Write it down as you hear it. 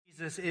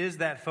Jesus is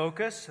that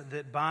focus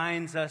that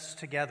binds us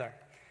together.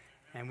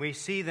 And we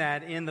see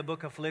that in the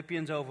book of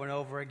Philippians over and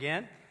over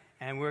again.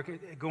 And we're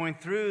going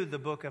through the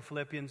book of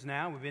Philippians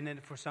now. We've been in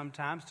it for some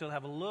time, still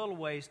have a little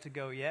ways to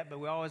go yet, but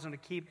we always want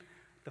to keep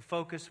the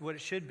focus what it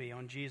should be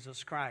on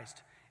Jesus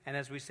Christ. And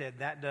as we said,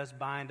 that does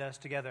bind us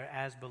together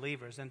as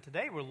believers. And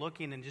today we're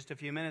looking in just a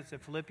few minutes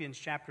at Philippians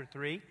chapter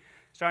 3,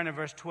 starting at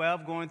verse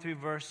 12, going through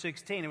verse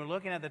 16. And we're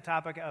looking at the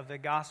topic of the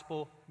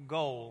gospel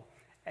goal,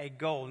 a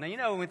goal. Now, you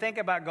know, when we think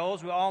about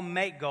goals, we all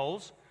make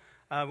goals.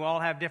 We all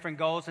have different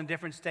goals in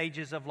different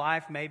stages of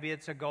life. Maybe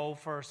it's a goal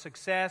for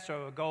success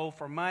or a goal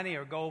for money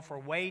or a goal for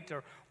weight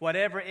or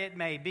whatever it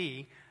may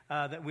be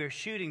that we're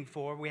shooting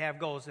for. We have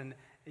goals. And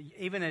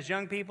even as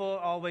young people,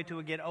 all the way to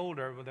we get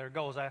older with their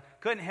goals. I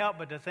couldn't help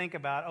but to think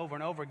about over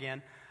and over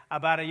again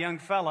about a young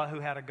fella who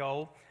had a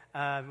goal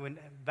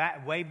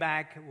way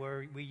back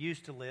where we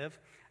used to live.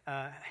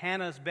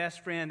 Hannah's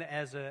best friend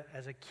as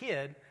a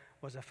kid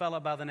was a fellow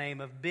by the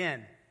name of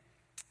Ben.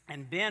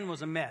 And Ben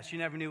was a mess. You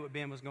never knew what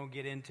Ben was going to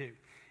get into.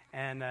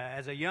 And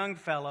as a young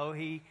fellow,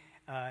 he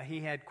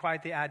had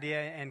quite the idea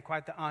and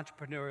quite the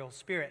entrepreneurial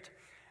spirit.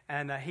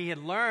 And he had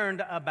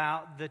learned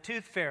about the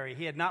tooth fairy.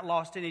 He had not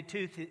lost any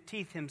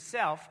teeth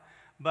himself,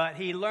 but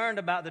he learned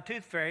about the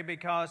tooth fairy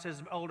because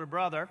his older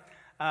brother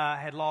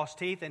had lost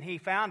teeth. And he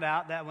found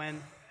out that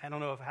when, I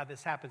don't know how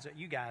this happens at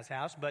you guys'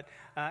 house, but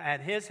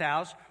at his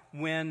house,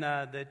 when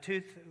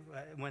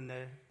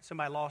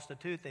somebody lost a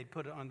tooth, they'd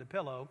put it on the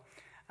pillow.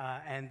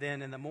 And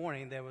then in the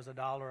morning, there was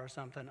 $1 or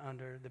something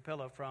under the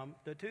pillow from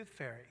the tooth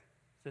fairy.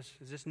 Is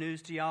this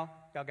news to y'all?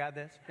 Y'all got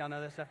this? Y'all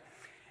know this stuff?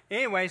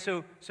 Anyway,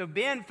 so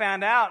Ben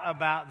found out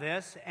about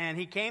this, and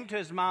he came to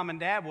his mom and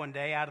dad one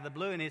day out of the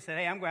blue, and he said,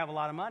 "Hey, I'm going to have a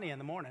lot of money in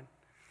the morning."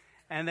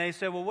 And they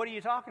said, "Well, what are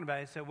you talking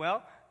about?" He said,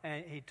 "Well,"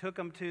 and he took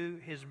them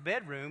to his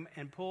bedroom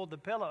and pulled the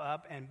pillow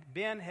up, and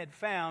Ben had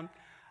found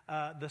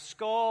the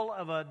skull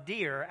of a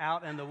deer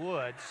out in the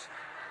woods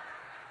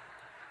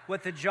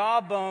with the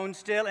jawbone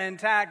still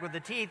intact with the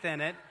teeth in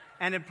it,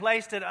 and had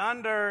placed it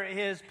under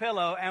his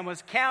pillow and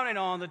was counting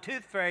on the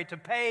tooth fairy to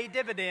pay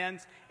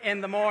dividends in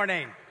the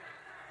morning.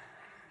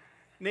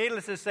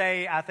 Needless to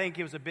say, I think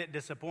he was a bit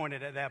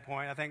disappointed at that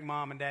point. I think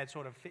mom and dad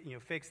sort of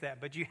fixed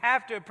that. But you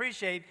have to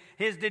appreciate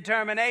his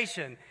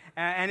determination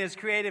and his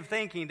creative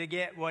thinking to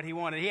get what he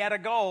wanted. He had a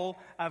goal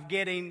of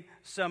getting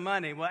some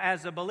money. Well,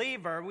 as a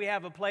believer, we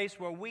have a place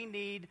where we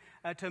need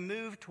to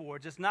move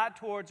towards. It's not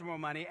towards more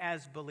money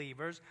as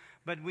believers,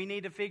 but we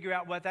need to figure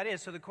out what that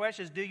is. So the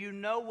question is, do you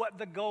know what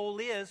the goal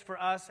is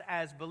for us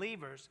as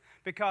believers?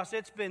 Because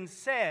it's been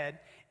said,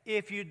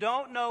 if you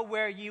don't know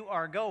where you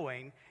are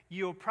going,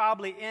 you'll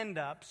probably end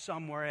up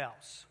somewhere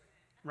else,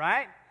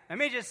 right? Let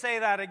me just say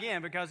that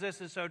again because this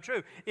is so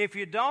true. If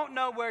you don't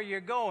know where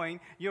you're going,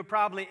 you'll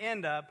probably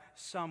end up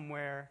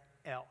somewhere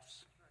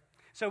else.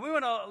 So we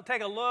want to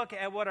take a look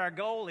at what our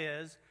goal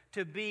is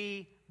to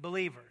be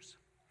believers.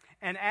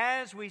 And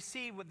as we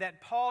see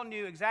that Paul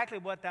knew exactly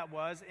what that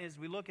was as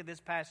we look at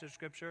this passage of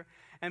Scripture,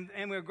 and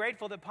we're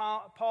grateful that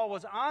Paul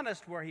was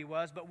honest where he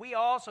was, but we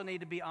also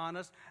need to be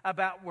honest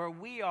about where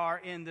we are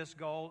in this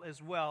goal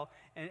as well,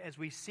 and as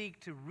we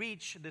seek to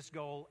reach this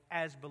goal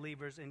as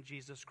believers in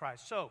Jesus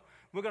Christ. So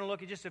we're going to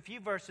look at just a few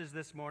verses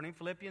this morning,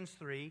 Philippians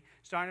 3,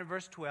 starting at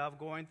verse 12,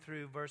 going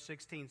through verse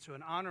 16. So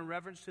in honor and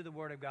reverence to the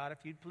Word of God,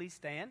 if you'd please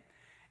stand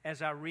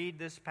as I read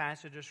this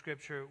passage of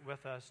Scripture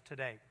with us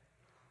today.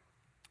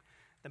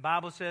 The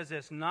Bible says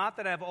this, "Not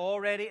that I've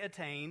already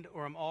attained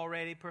or am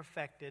already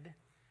perfected,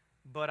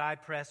 but I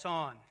press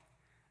on,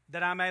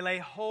 that I may lay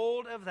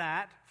hold of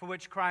that for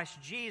which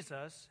Christ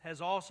Jesus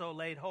has also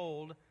laid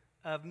hold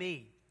of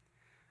me.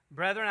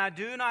 Brethren, I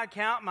do not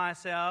count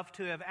myself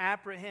to have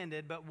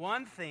apprehended, but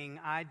one thing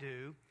I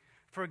do,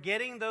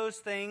 forgetting those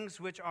things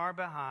which are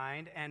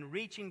behind and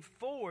reaching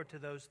forward to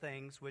those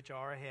things which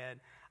are ahead,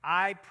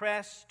 I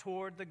press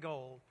toward the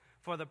goal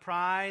for the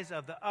prize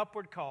of the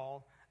upward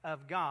call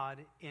of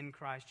God in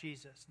Christ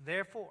Jesus.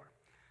 Therefore,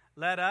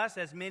 let us,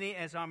 as many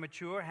as are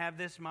mature, have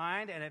this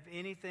mind, and if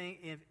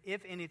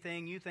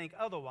anything you think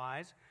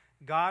otherwise,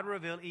 God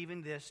reveal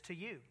even this to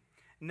you.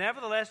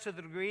 Nevertheless, to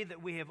the degree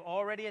that we have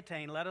already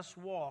attained, let us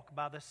walk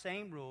by the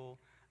same rule,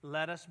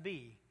 let us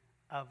be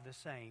of the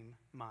same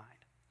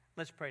mind."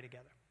 Let's pray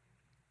together.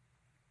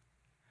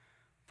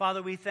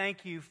 Father, we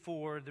thank you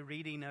for the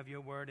reading of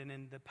your word and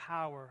in the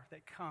power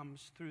that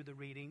comes through the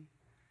reading.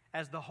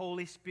 As the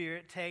Holy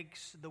Spirit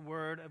takes the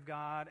Word of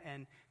God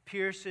and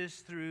pierces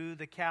through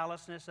the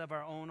callousness of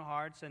our own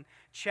hearts and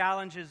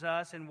challenges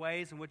us in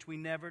ways in which we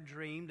never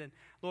dreamed. And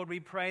Lord, we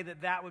pray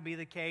that that would be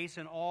the case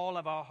in all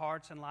of our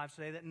hearts and lives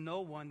today, that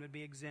no one would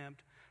be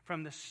exempt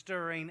from the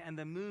stirring and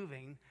the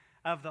moving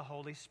of the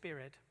Holy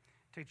Spirit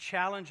to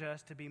challenge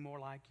us to be more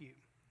like you.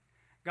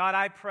 God,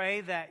 I pray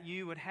that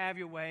you would have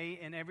your way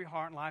in every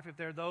heart and life. If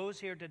there are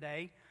those here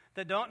today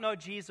that don't know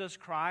Jesus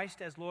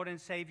Christ as Lord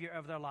and Savior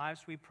of their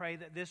lives, we pray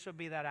that this would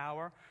be that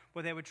hour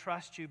where they would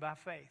trust you by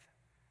faith,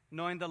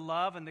 knowing the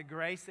love and the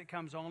grace that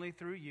comes only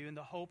through you and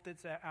the hope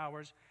that's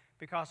ours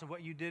because of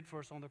what you did for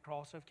us on the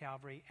cross of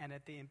Calvary and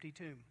at the empty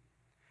tomb.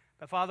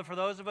 But Father, for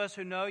those of us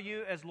who know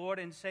you as Lord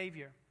and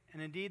Savior,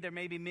 and indeed there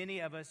may be many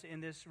of us in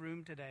this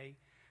room today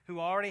who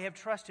already have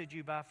trusted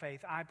you by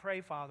faith, I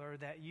pray, Father,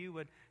 that you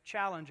would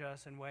challenge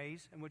us in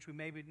ways in which we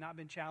maybe not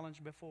been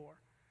challenged before,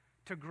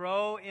 to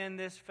grow in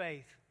this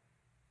faith,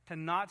 to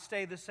not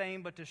stay the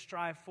same, but to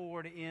strive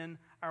forward in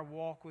our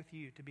walk with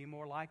you, to be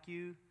more like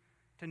you,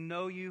 to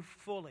know you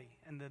fully,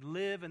 and to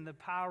live in the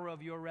power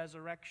of your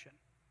resurrection.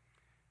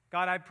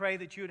 God, I pray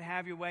that you would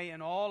have your way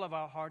in all of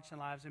our hearts and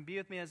lives, and be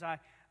with me as I,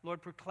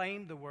 Lord,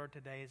 proclaim the word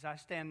today, as I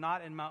stand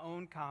not in my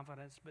own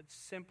confidence, but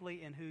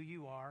simply in who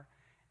you are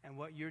and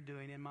what you're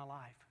doing in my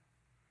life.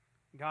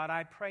 God,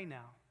 I pray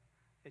now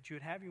that you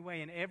would have your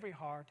way in every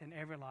heart and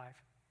every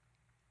life.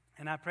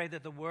 And I pray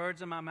that the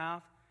words of my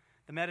mouth,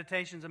 the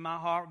meditations of my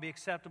heart will be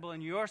acceptable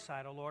in your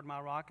sight, O Lord, my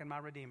rock and my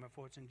redeemer.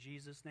 For it's in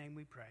Jesus' name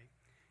we pray.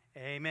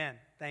 Amen.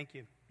 Thank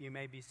you. You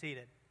may be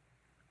seated.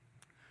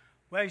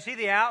 Well, you see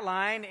the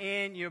outline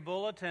in your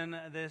bulletin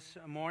this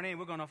morning.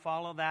 We're going to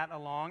follow that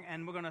along,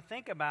 and we're going to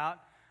think about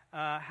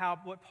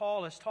what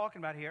Paul is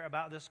talking about here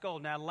about this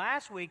gold. Now,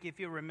 last week,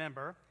 if you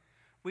remember,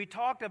 we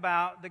talked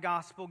about the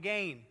gospel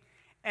gain.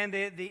 And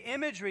the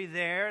imagery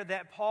there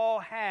that Paul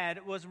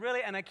had was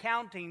really an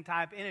accounting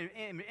type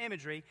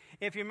imagery.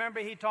 If you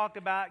remember, he talked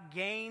about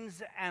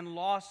gains and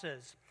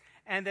losses.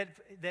 And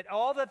that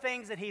all the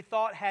things that he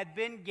thought had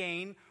been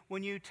gained,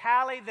 when you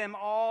tally them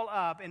all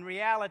up, in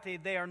reality,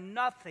 they are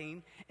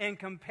nothing in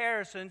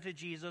comparison to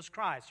Jesus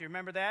Christ. You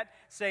remember that?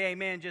 Say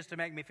amen just to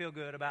make me feel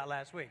good about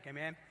last week.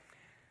 Amen?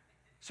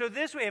 So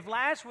this week, if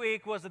last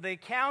week was the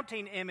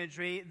accounting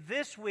imagery,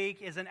 this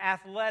week is an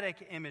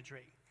athletic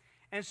imagery.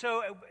 And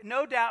so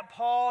no doubt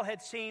Paul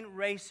had seen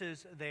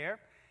races there,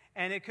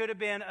 and it could have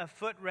been a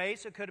foot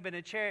race, it could have been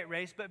a chariot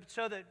race, but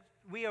so that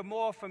we are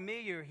more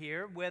familiar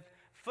here with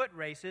foot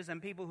races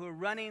and people who are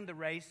running the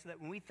race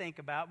that when we think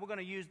about, we're going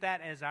to use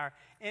that as our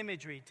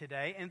imagery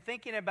today, and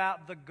thinking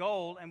about the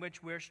goal in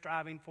which we're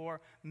striving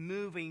for,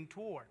 moving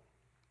toward.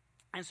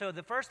 And so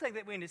the first thing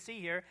that we need to see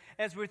here,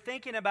 as we're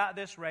thinking about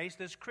this race,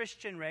 this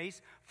Christian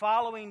race,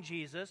 following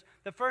Jesus,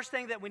 the first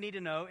thing that we need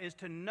to know is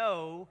to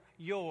know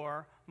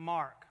your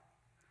mark.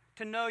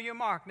 To know your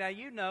mark. Now,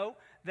 you know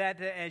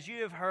that as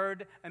you have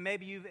heard, and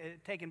maybe you've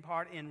taken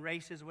part in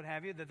races, what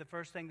have you, that the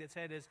first thing that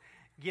said is,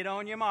 get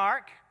on your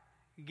mark,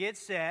 get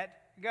set,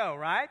 go,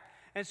 right?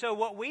 And so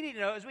what we need to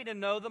know is we need to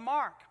know the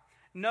mark.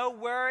 Know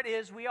where it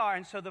is we are.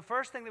 And so the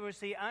first thing that we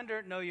see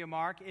under know your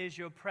mark is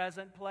your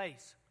present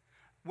place.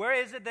 Where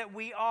is it that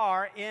we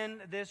are in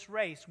this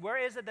race?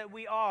 Where is it that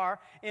we are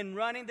in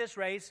running this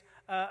race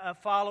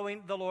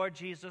following the Lord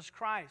Jesus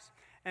Christ?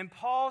 And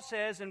Paul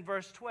says in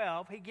verse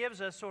 12, he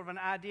gives us sort of an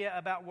idea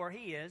about where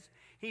he is.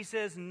 He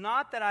says,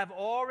 not that I've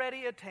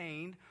already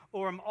attained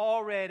or am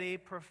already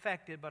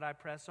perfected, but I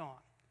press on.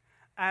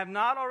 I have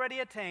not already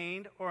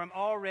attained or am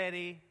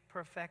already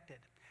perfected.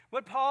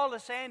 What Paul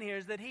is saying here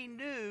is that he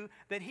knew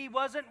that he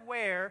wasn't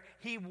where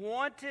he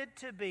wanted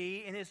to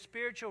be in his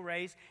spiritual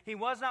race. He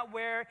was not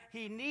where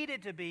he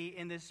needed to be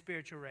in this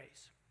spiritual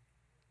race.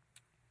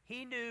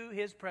 He knew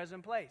his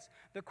present place.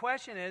 The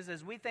question is,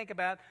 as we think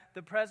about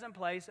the present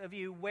place of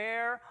you,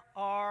 where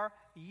are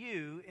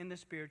you in the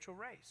spiritual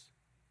race?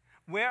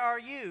 Where are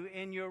you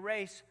in your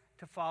race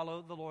to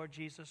follow the Lord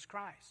Jesus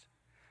Christ?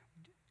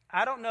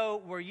 I don't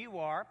know where you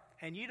are,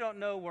 and you don't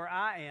know where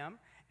I am,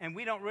 and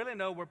we don't really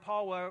know where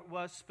Paul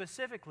was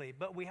specifically,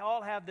 but we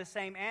all have the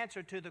same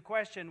answer to the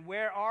question,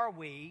 where are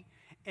we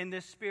in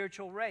this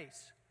spiritual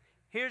race?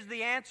 Here's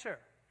the answer.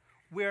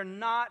 We're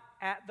not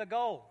at the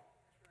goal.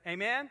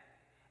 Amen?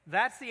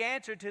 That's the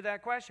answer to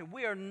that question.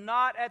 We are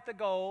not at the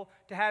goal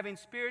to having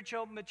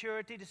spiritual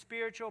maturity, to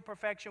spiritual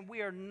perfection.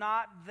 We are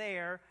not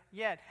there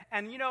yet.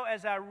 And you know,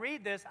 as I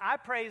read this, I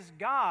praise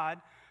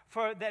God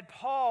for that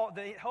Paul,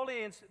 the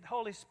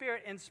Holy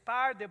Spirit,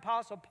 inspired the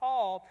Apostle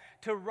Paul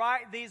to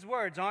write these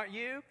words, aren't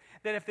you?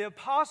 That if the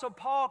Apostle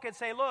Paul could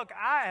say, look,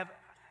 I have,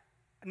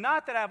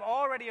 not that I've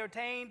already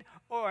attained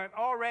or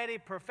already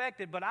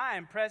perfected, but I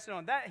am pressing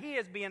on. That he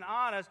is being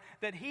honest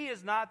that he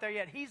is not there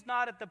yet. He's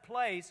not at the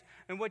place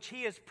in which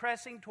he is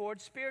pressing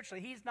towards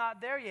spiritually. He's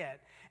not there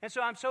yet. And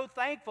so I'm so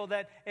thankful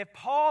that if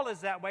Paul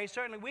is that way,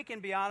 certainly we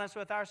can be honest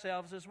with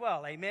ourselves as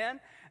well. Amen?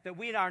 That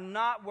we are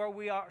not where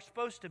we are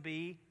supposed to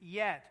be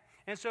yet.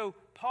 And so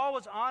Paul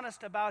was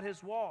honest about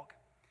his walk.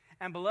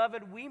 And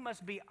beloved, we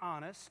must be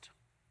honest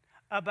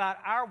about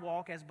our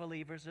walk as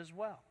believers as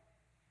well.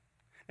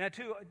 Now,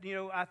 too,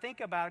 I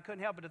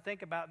couldn't help but to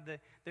think about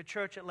the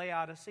church at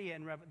Laodicea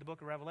in the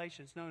book of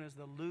Revelation. It's known as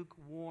the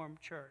lukewarm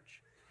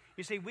church.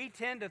 You see, we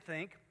tend to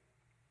think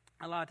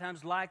a lot of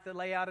times like the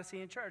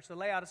Laodicean church. The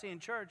Laodicean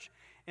church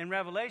in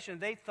Revelation,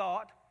 they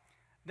thought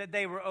that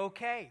they were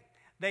okay.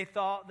 They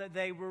thought that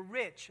they were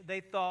rich.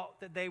 They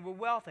thought that they were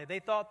wealthy. They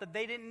thought that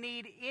they didn't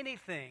need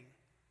anything.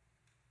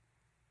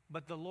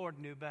 But the Lord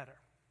knew better.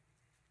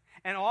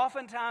 And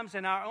oftentimes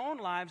in our own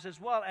lives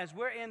as well, as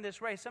we're in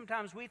this race,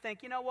 sometimes we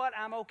think, you know what,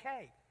 I'm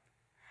okay.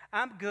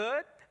 I'm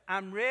good.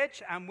 I'm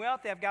rich. I'm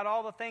wealthy. I've got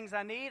all the things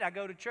I need. I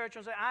go to church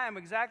and say, I am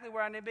exactly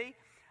where I need to be.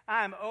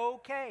 I am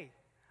okay.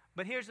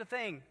 But here's the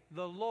thing.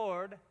 The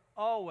Lord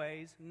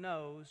always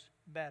knows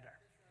better.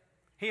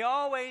 He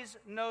always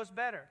knows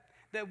better,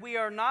 that we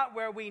are not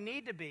where we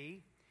need to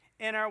be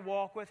in our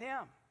walk with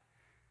Him.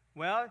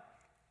 Well,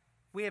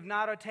 we have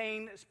not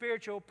attained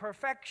spiritual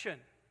perfection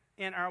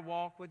in our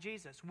walk with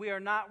Jesus. We are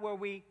not where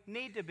we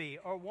need to be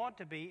or want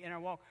to be in our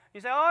walk.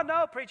 You say, oh,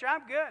 no, preacher,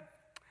 I'm good.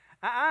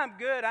 I'm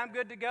good. I'm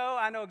good to go.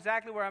 I know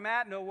exactly where I'm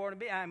at, know where to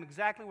be. I'm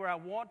exactly where I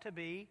want to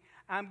be.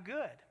 I'm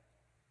good.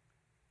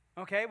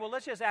 Okay, well,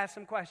 let's just ask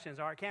some questions,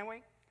 all right, can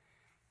we?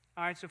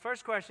 All right, so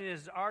first question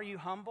is, are you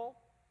humble?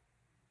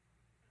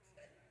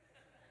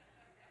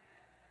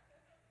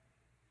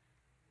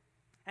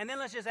 And then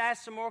let's just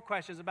ask some more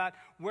questions about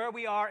where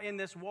we are in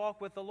this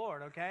walk with the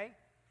Lord, okay?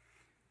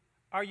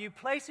 Are you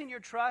placing your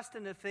trust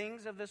in the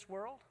things of this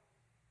world?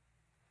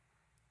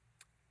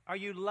 Are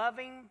you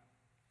loving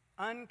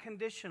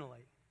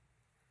unconditionally?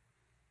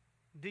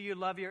 Do you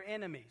love your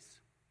enemies?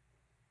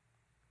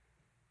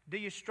 Do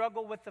you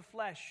struggle with the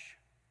flesh?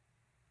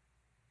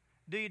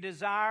 Do you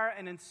desire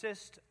and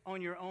insist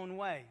on your own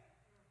way?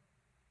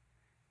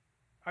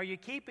 Are you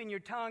keeping your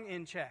tongue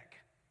in check?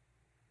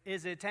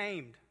 Is it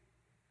tamed?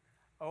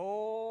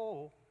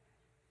 Oh.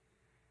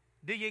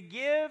 Do you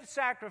give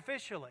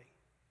sacrificially?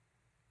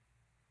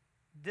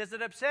 Does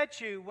it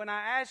upset you when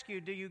I ask you,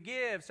 do you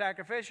give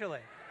sacrificially?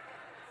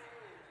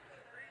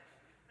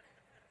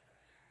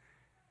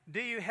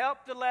 Do you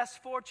help the less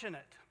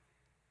fortunate?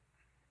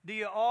 Do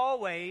you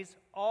always,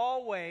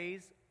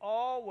 always,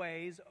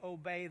 always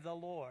obey the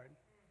Lord?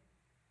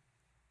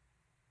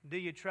 Do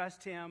you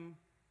trust Him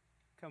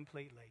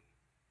completely?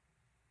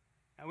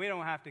 And we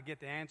don't have to get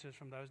the answers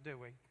from those, do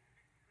we?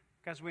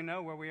 Because we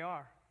know where we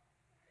are.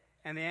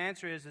 And the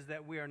answer is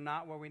that we are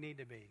not where we need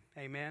to be.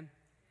 Amen?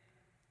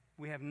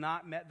 We have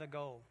not met the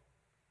goal.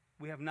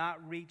 We have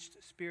not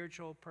reached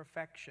spiritual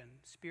perfection,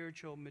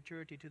 spiritual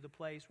maturity to the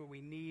place where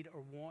we need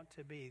or want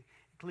to be.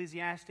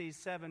 Ecclesiastes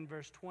 7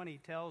 verse 20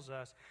 tells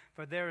us,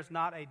 for there is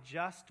not a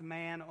just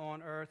man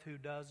on earth who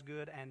does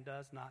good and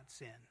does not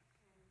sin.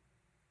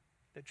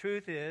 The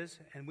truth is,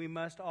 and we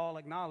must all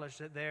acknowledge,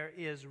 that there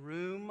is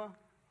room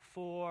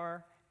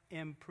for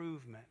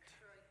improvement.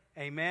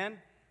 Amen?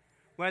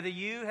 Whether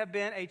you have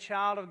been a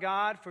child of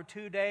God for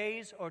 2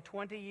 days or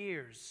 20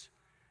 years,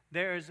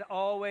 there is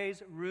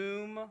always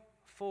room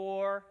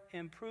for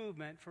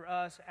improvement for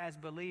us as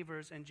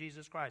believers in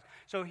Jesus Christ.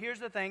 So here's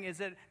the thing, is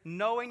that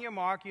knowing your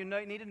mark, you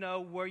need to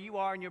know where you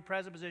are in your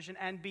present position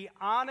and be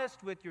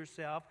honest with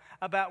yourself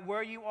about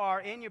where you are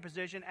in your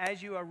position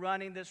as you are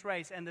running this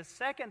race. And the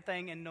second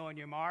thing in knowing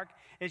your mark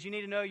is you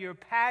need to know your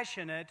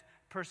passionate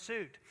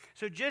pursuit.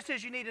 So just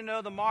as you need to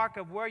know the mark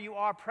of where you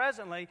are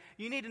presently,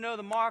 you need to know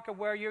the mark of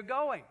where you're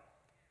going,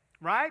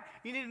 right?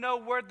 You need to know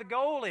where the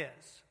goal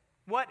is.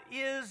 What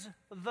is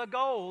the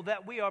goal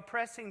that we are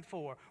pressing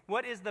for?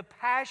 What is the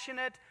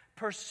passionate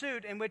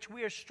pursuit in which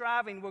we are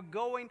striving, we're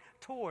going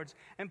towards?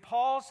 And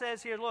Paul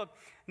says here, look,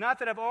 not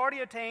that I've already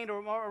attained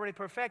or already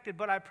perfected,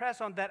 but I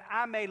press on that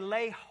I may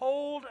lay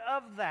hold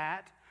of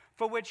that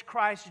for which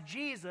Christ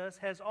Jesus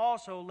has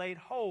also laid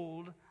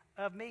hold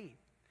of me.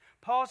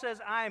 Paul says,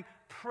 I am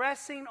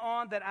pressing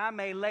on that I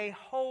may lay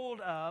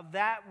hold of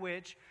that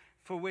which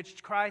for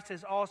which Christ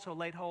has also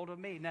laid hold of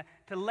me. Now,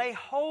 to lay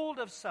hold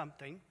of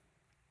something,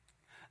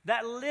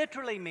 that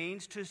literally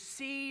means to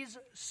seize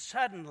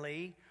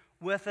suddenly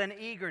with an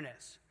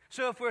eagerness.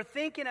 So if we're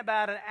thinking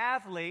about an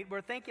athlete,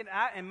 we're thinking,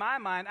 in my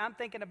mind, I'm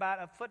thinking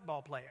about a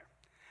football player.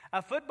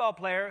 A football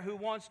player who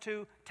wants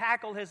to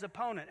tackle his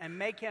opponent and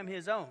make him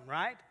his own,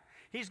 right?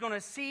 He's going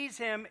to seize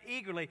him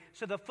eagerly.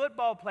 So the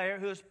football player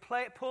who is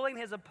pulling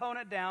his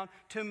opponent down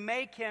to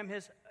make him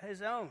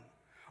his own.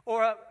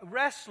 Or a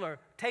wrestler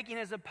taking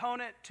his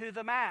opponent to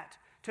the mat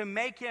to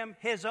make him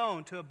his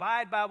own, to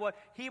abide by what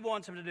he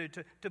wants him to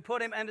do, to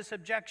put him into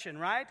subjection,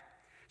 right?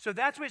 So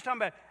that's what he's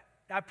talking about.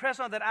 I press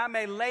on that I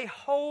may lay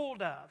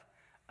hold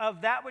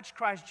of that which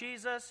Christ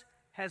Jesus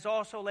has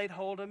also laid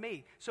hold of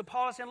me. So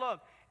Paul is saying,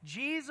 look,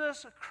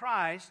 Jesus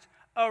Christ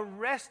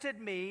arrested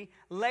me,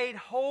 laid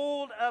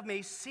hold of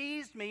me,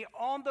 seized me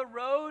on the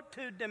road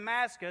to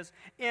Damascus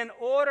in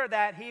order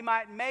that He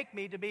might make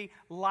me to be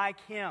like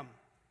Him.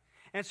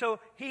 And so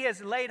He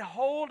has laid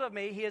hold of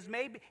me.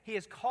 He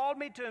has called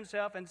me to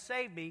Himself and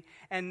saved me.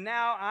 And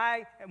now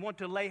I want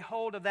to lay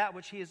hold of that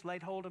which He has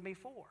laid hold of me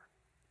for.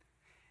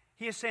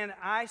 He is saying,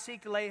 I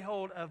seek to lay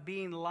hold of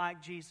being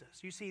like Jesus.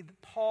 You see,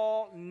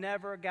 Paul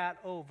never got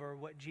over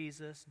what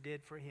Jesus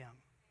did for him.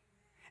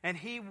 And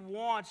he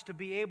wants to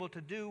be able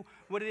to do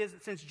what it is.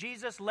 Since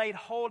Jesus laid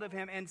hold of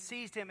him and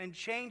seized him and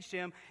changed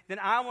him, then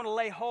I want to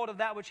lay hold of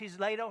that which He's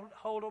laid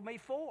hold of me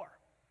for.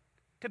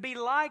 To be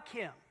like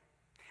Him.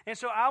 And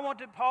so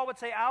Paul would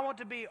say, I want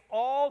to be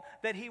all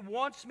that He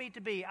wants me to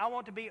be. I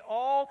want to be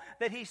all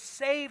that He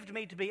saved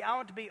me to be. I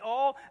want to be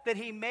all that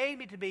He made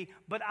me to be.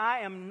 But I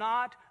am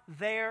not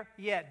there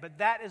yet. But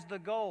that is the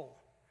goal.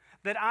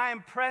 That I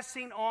am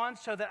pressing on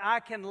so that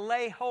I can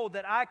lay hold,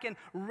 that I can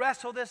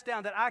wrestle this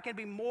down, that I can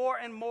be more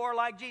and more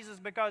like Jesus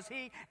because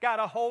He got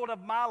a hold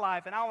of my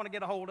life and I want to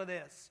get a hold of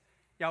this.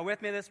 Y'all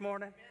with me this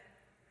morning?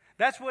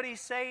 That's what he's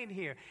saying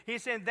here.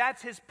 He's saying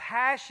that's his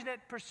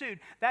passionate pursuit.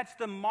 That's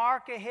the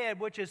mark ahead,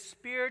 which is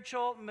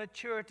spiritual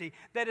maturity.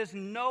 That is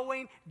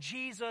knowing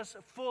Jesus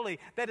fully.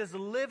 That is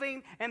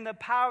living in the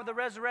power of the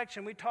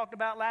resurrection we talked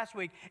about last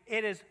week.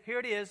 It is, here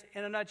it is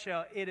in a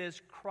nutshell, it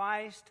is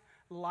Christ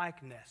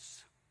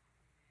likeness.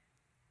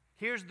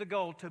 Here's the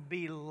goal, to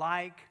be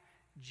like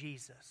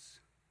Jesus.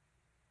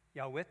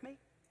 Y'all with me?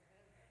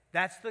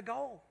 That's the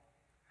goal.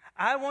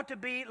 I want to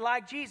be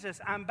like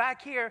Jesus. I'm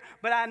back here,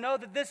 but I know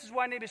that this is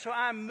what I need to be. So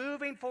I'm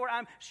moving forward.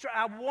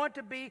 I want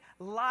to be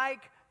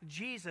like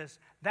Jesus.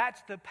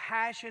 That's the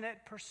passionate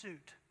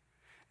pursuit.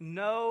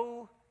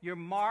 Know your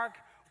mark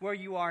where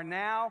you are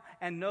now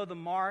and know the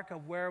mark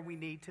of where we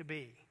need to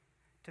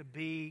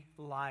be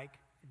like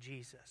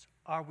Jesus.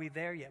 Are we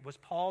there yet? Was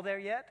Paul there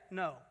yet?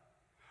 No.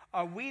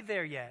 Are we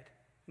there yet?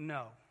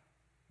 No,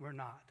 we're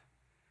not.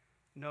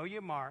 Know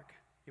your mark,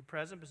 your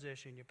present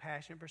position, your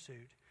passionate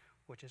pursuit,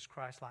 which is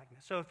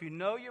Christ-likeness. So if you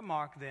know your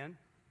mark then,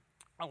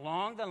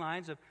 along the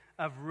lines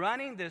of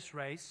running this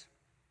race,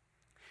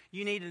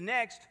 you need to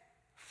next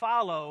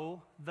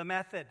follow the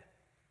method.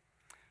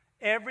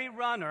 Every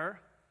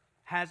runner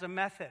has a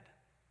method.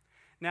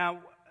 Now,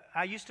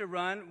 I used to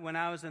run when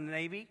I was in the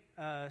Navy,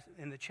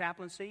 in the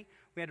chaplaincy.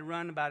 We had to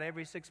run about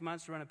every 6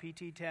 months to run a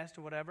PT test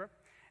or whatever.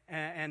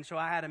 And so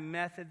I had a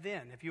method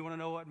then. If you want to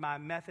know what my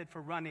method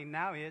for running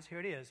now is,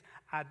 here it is.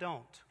 I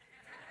don't.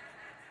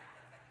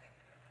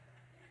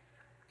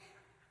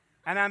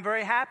 And I'm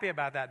very happy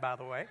about that, by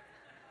the way.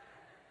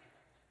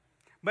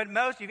 But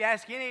most, if you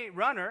ask any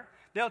runner,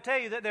 they'll tell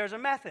you that there's a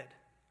method.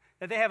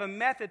 That they have a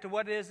method to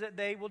what it is that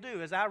they will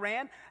do. As I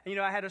ran,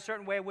 I had a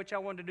certain way in which I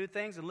wanted to do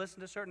things and listen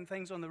to certain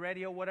things on the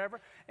radio,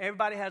 whatever.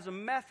 Everybody has a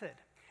method.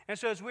 And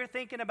so as we're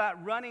thinking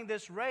about running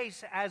this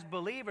race as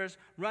believers,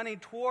 running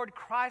toward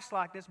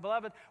Christ-likeness,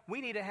 beloved,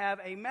 we need to have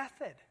a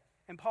method.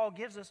 And Paul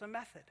gives us a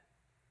method.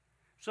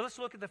 So let's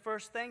look at the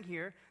first thing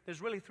here. There's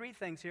really three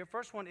things here.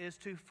 First one is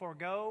to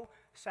forego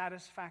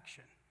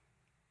satisfaction.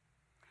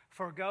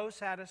 Forego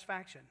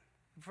satisfaction.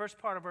 The first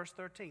part of verse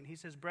 13. He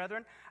says,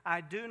 "Brethren,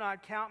 I do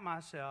not count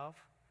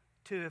myself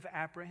to have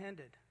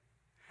apprehended."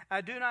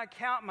 I do not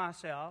count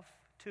myself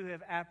to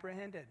have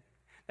apprehended.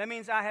 That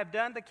means I have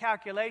done the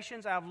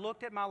calculations, I've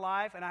looked at my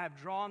life, and I have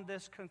drawn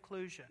this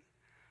conclusion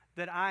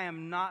that I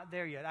am not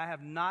there yet. I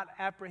have not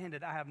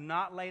apprehended. I have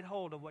not laid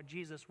hold of what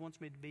Jesus wants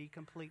me to be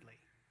completely.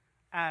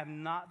 I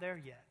am not there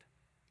yet.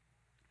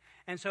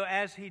 And so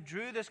as he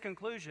drew this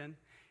conclusion,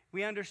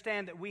 we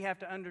understand that we have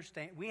to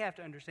understand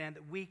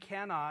that we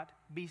cannot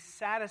be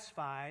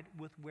satisfied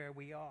with where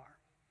we are.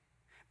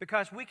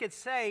 Because we could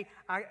say,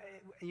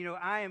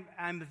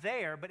 I'm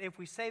there, but if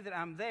we say that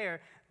I'm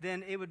there,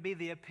 then it would be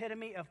the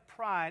epitome of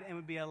pride and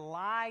would be a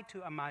lie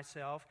to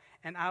myself,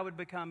 and I would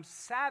become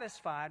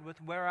satisfied with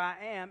where I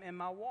am in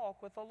my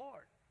walk with the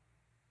Lord.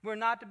 We're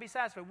not to be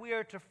satisfied. We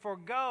are to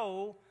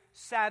forego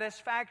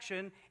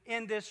satisfaction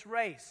in this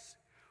race.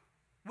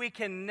 We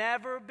can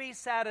never be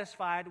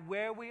satisfied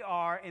where we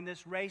are in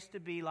this race to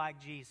be like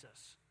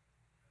Jesus.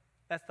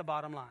 That's the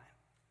bottom line.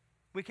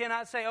 We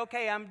cannot say,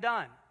 okay, I'm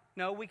done.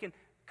 No, we can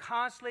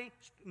constantly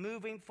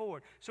moving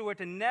forward. So we're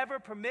to never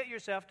permit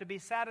yourself to be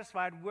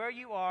satisfied where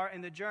you are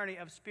in the journey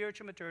of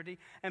spiritual maturity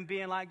and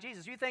being like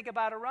Jesus. You think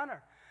about a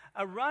runner.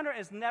 A runner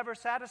is never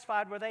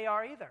satisfied where they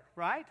are either,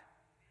 right?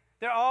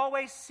 They're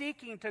always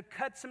seeking to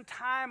cut some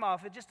time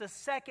off. It's just a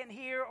second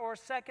here or a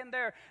second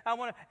there.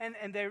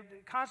 And they're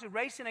constantly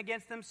racing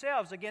against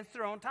themselves, against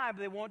their own time.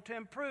 They want to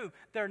improve.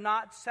 They're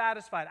not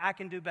satisfied. I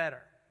can do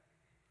better.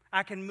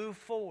 I can move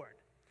forward.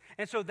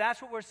 And so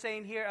that's what we're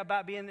saying here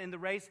about being in the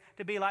race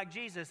to be like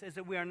Jesus, is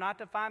that we are not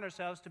to find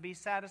ourselves to be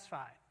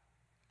satisfied.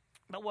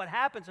 But what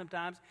happens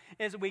sometimes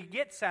is that we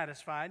get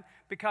satisfied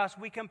because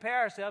we compare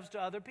ourselves to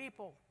other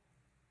people.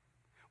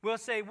 We'll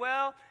say,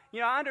 well,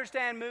 I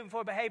understand moving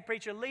forward, but hey,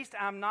 preacher, at least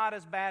I'm not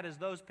as bad as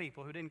those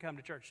people who didn't come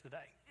to church today.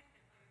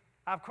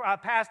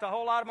 I've passed a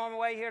whole lot of them on my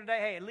way here today.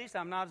 Hey, at least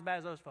I'm not as bad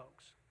as those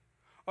folks.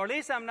 Or at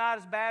least I'm not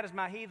as bad as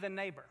my heathen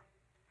neighbor.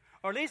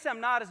 Or at least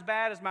I'm not as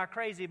bad as my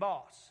crazy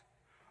boss.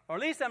 Or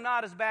at least I'm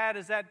not as bad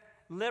as that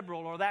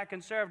liberal or that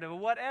conservative or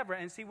whatever.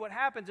 And see, what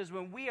happens is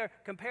when we are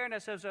comparing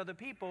ourselves to other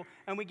people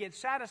and we get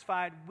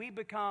satisfied, we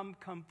become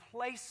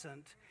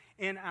complacent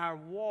in our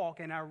walk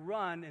and our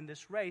run in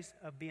this race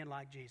of being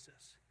like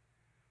Jesus.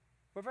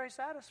 We're very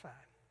satisfied.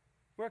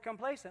 We're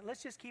complacent.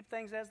 Let's just keep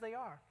things as they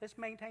are. Let's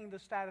maintain the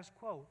status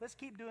quo. Let's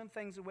keep doing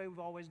things the way we've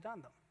always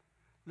done them.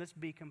 Let's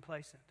be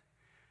complacent.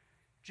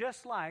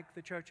 Just like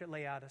the church at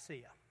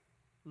Laodicea,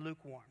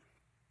 lukewarm.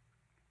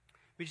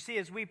 But you see,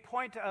 as we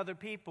point to other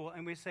people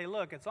and we say,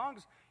 look, as long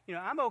as,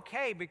 I'm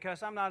okay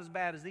because I'm not as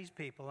bad as these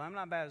people. I'm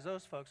not as bad as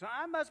those folks.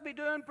 I must be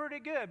doing pretty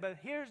good. But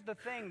here's the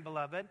thing,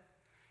 beloved.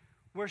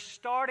 We're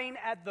starting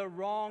at the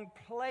wrong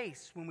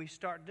place when we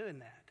start doing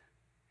that.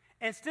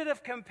 Instead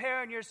of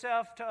comparing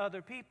yourself to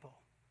other people,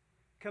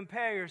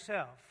 compare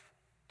yourself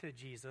to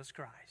Jesus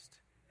Christ.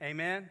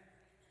 Amen?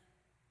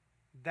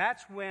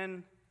 That's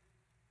when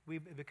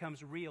it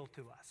becomes real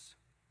to us.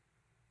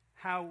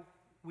 How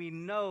we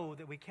know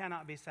that we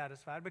cannot be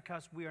satisfied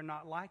because we are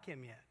not like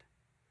him yet.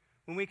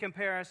 when we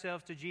compare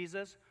ourselves to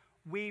Jesus,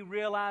 we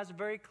realize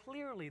very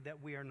clearly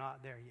that we are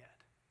not there yet.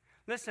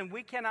 Listen,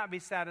 we cannot be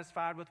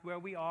satisfied with where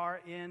we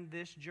are in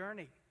this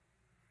journey.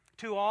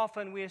 Too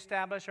often we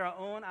establish our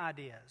own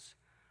ideas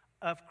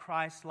of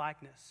Christ's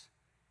likeness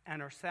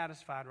and are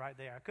satisfied right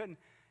there. I couldn't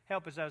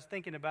help as I was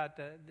thinking about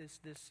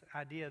this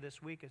idea this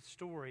week, a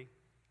story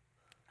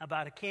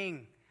about a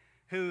king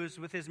who's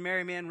with his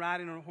merry men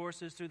riding on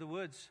horses through the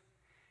woods.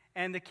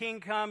 And the king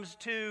comes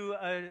to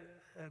a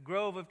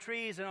grove of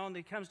trees, and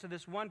he comes to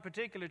this one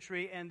particular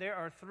tree, and there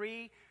are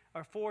 3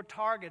 or 4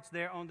 targets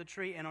there on the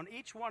tree. And on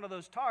each one of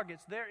those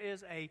targets, there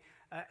is an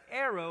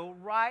arrow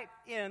right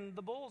in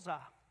the bullseye.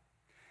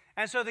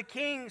 And so the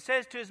king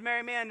says to his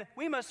merry men,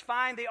 we must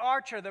find the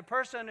archer, the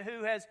person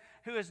who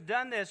has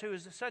done this, who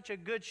is such a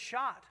good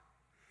shot.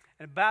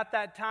 And about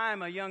that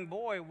time, a young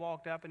boy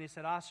walked up and he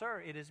said,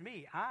 sir, it is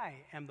me. I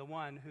am the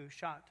one who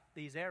shot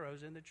these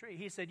arrows in the tree.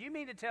 He said, you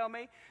mean to tell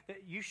me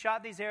that you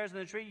shot these arrows in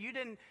the tree? You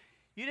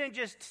didn't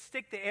just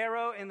stick the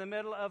arrow in the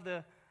middle of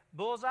the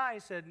bullseye? He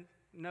said,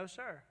 no,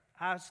 sir.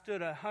 I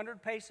stood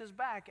 100 paces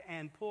back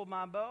and pulled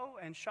my bow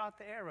and shot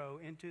the arrow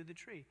into the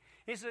tree.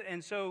 He said,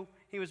 and so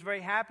he was very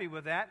happy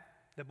with that.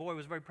 The boy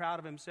was very proud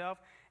of himself.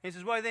 He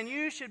says, well, then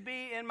you should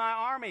be in my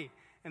army.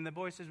 And the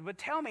boy says, but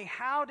tell me,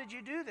 how did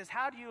you do this?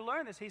 How do you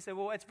learn this? He said,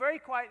 well, it's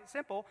quite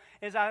simple.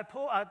 Is I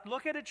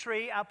look at a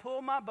tree, I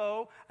pull my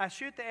bow, I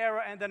shoot the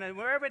arrow, and then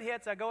wherever it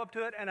hits, I go up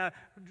to it and I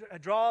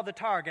draw the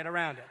target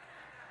around it.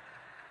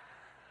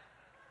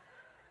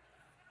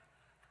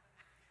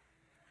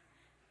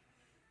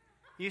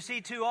 You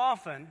see, too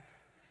often,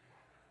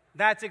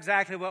 that's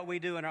exactly what we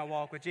do in our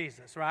walk with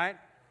Jesus, right?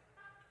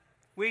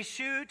 We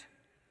shoot,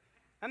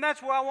 and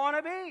that's where I want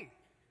to be.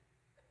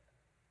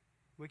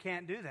 We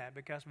can't do that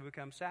because we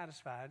become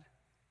satisfied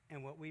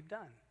in what we've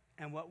done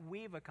and what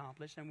we've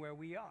accomplished and where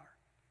we are.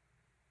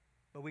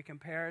 But we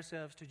compare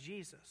ourselves to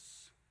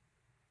Jesus.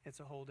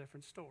 It's a whole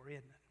different story,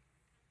 isn't it?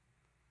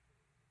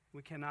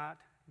 We cannot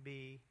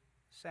be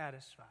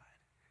satisfied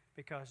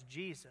because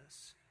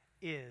Jesus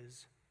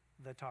is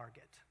the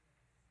target.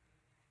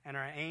 And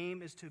our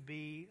aim is to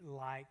be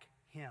like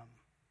him.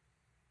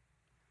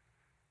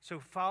 So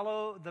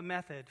follow the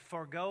method,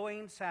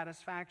 foregoing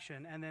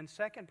satisfaction. And then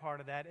second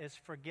part of that is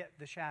forget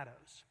the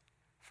shadows.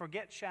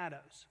 Forget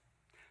shadows.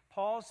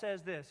 Paul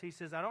says this. He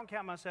says, I don't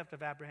count myself to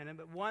have apprehended,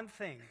 but one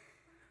thing,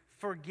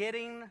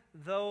 forgetting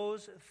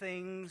those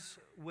things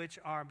which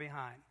are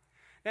behind.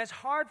 Now, it's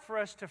hard for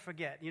us to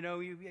forget. You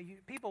know,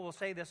 people will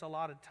say this a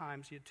lot of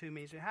times to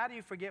me. So how do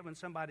you forget when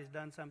somebody's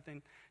done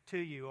something to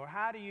you? Or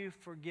how do you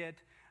forget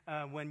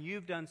when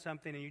you've done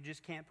something and you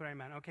just can't put it in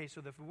mind? Okay, so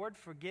the word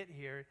forget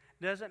here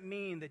doesn't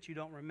mean that you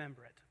don't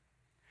remember it.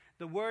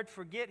 The word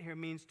forget here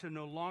means to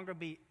no longer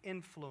be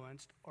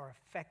influenced or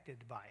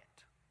affected by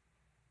it.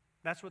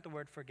 That's what the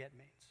word forget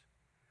means.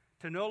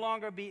 To no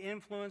longer be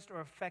influenced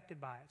or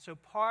affected by it. So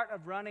part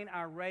of running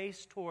our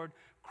race toward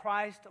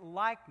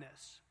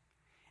Christ-likeness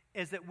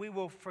is that we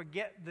will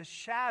forget the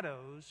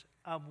shadows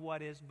of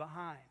what is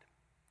behind.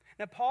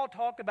 Now, Paul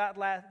talked about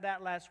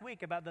that last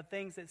week, about the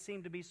things that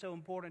seemed to be so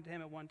important to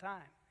him at one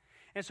time.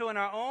 And so in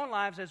our own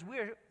lives, as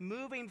we're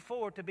moving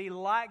forward to be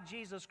like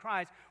Jesus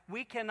Christ,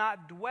 we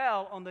cannot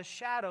dwell on the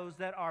shadows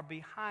that are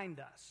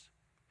behind us.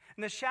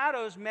 And the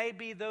shadows may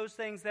be those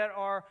things that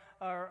are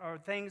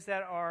things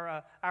that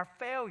are our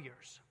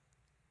failures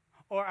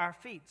or our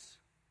feats.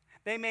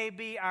 They may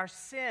be our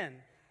sin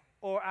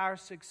or our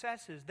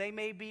successes. They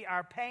may be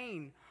our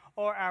pain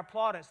or our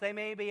plaudits. They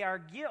may be our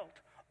guilt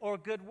or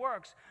good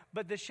works.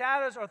 But the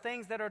shadows are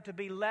things that are to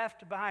be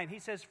left behind. He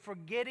says,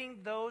 forgetting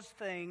those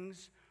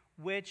things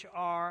which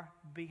are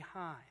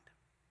behind.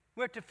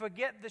 We're to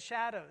forget the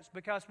shadows,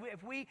 because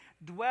if we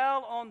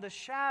dwell on the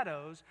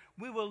shadows,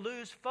 we will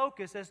lose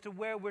focus as to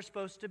where we're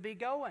supposed to be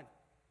going.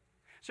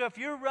 So if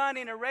you're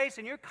running a race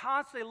and you're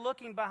constantly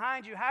looking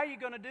behind you, how are you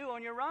going to do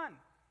on your run?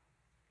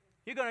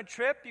 You're going to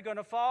trip, you're going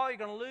to fall, you're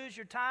going to lose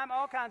your time,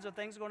 all kinds of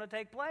things are going to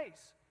take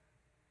place.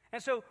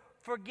 And so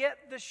forget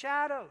the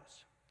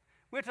shadows.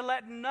 We're to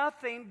let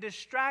nothing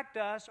distract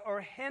us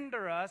or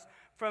hinder us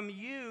from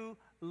you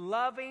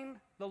loving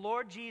the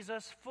Lord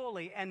Jesus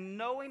fully and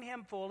knowing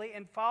him fully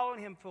and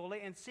following him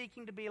fully and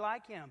seeking to be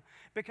like him.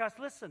 Because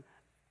listen,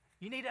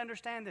 you need to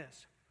understand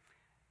this.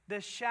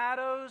 The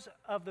shadows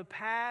of the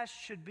past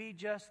should be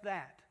just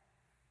that.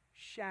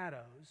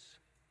 Shadows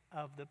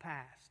of the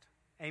past.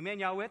 Amen?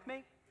 Y'all with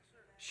me?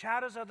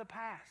 Shadows of the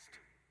past.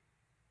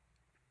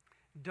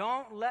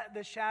 Don't let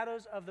the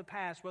shadows of the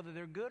past, whether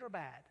they're good or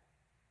bad,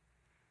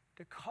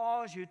 to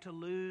cause you to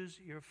lose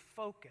your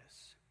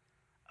focus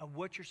of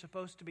what you're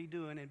supposed to be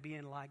doing and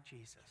being like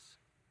Jesus.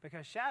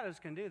 Because shadows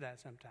can do that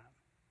sometimes.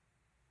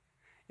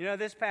 You know,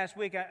 this past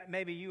week,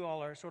 maybe you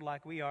all are sort of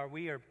like we are.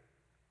 We are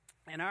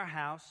in our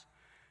house.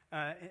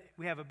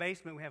 We have a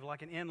basement. We have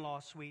like an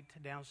in-law suite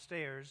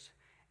downstairs.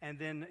 And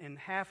then in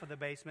half of the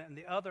basement, and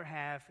the other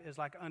half is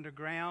like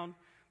underground.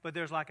 But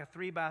there's like a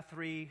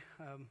 3x3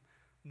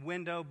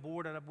 window,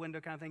 boarded up window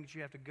kind of thing that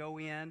you have to go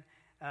in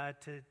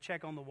to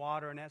check on the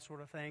water and that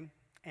sort of thing.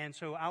 And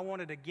so I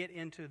wanted to get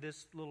into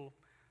this little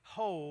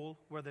hole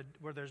where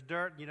there's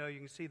dirt. You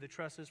can see the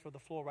trusses for the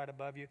floor right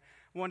above you.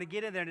 I wanted to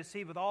get in there to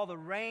see with all the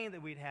rain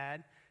that we'd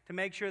had to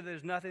make sure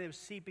there's nothing that was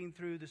seeping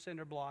through the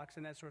cinder blocks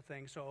and that sort of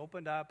thing. So I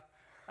opened up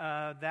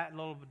that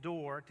little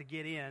door to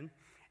get in.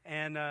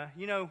 And,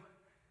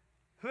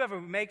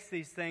 whoever makes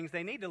these things,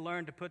 they need to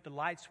learn to put the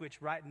light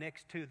switch right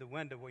next to the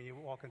window when you're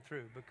walking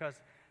through, because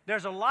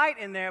there's a light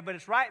in there, but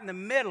it's right in the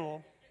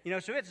middle,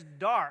 so it's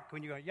dark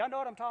when you go. Y'all know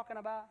what I'm talking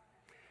about?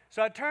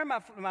 So I turned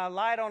my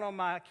light on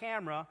my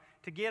camera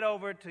to get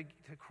over, to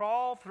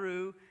crawl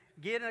through,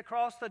 get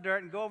across the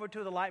dirt, and go over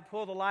to the light,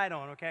 pull the light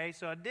on, okay?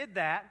 So I did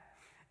that,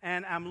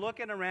 and I'm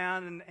looking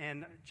around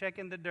and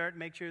checking the dirt,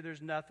 make sure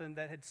there's nothing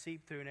that had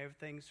seeped through and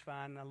everything's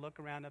fine. And I look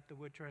around up the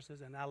wood trusses,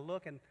 and I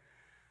look, and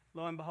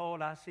lo and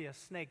behold, I see a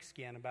snake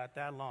skin about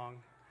that long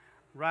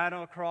right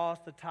across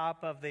the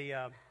top of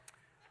the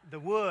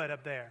wood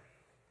up there.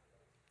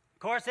 Of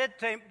course,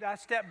 I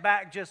stepped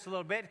back just a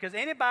little bit, because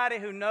anybody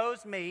who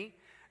knows me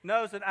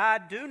knows that I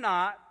do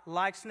not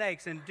like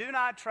snakes, and do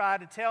not try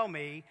to tell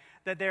me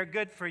that they're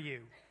good for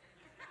you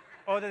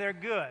or that they're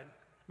good,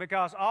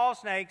 because all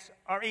snakes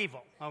are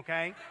evil,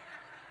 okay?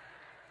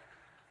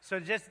 So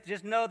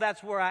just know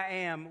that's where I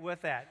am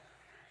with that.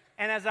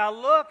 And as I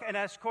look, and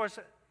of course,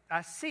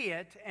 I see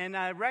it, and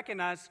I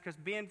recognize, because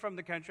being from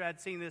the country,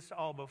 I'd seen this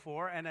all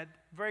before, and it's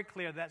very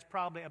clear that's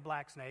probably a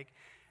black snake.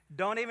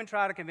 Don't even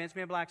try to convince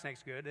me a black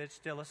snake's good. It's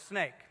still a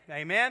snake.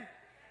 Amen?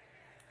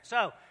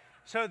 So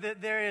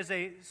there is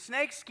a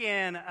snake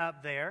skin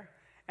up there,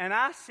 and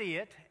I see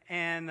it,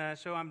 and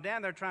so I'm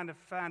down there trying to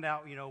find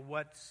out,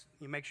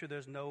 make sure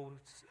there's no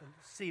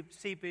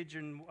seepage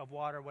of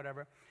water or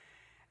whatever.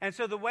 And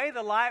so the way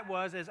the light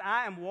was, as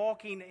I am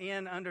walking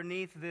in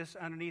underneath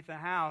the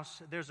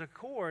house, there's a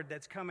cord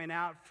that's coming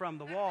out from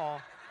the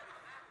wall.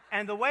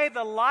 And the way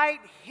the light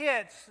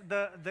hits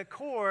the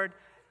cord,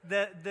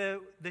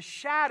 the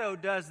shadow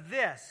does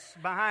this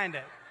behind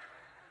it.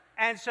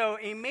 And so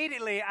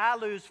immediately I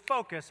lose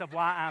focus of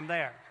why I'm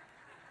there.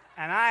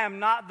 And I am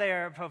not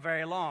there for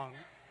very long,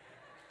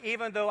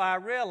 even though I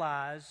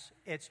realize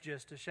it's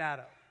just a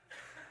shadow.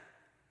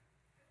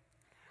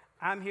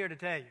 I'm here to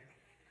tell you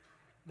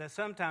that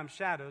sometimes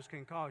shadows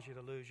can cause you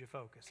to lose your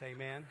focus.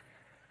 Amen?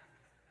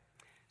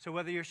 So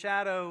whether your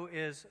shadow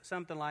is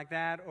something like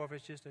that, or if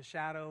it's just a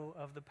shadow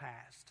of the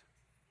past,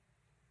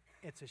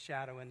 it's a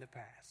shadow in the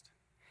past.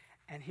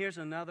 And here's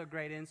another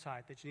great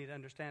insight that you need to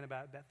understand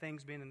about that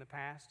things being in the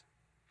past.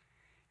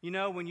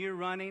 When you're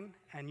running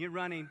and you're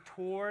running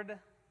toward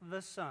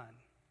the sun,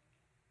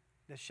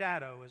 the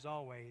shadow is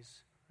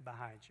always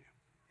behind you.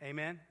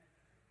 Amen?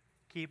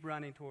 Keep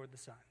running toward the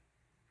sun.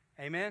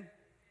 Amen?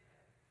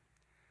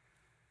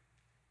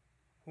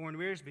 Warren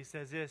Wiersbe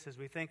says this as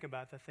we think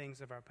about the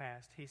things of our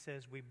past. He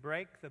says, we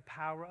break the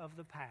power of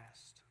the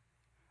past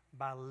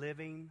by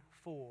living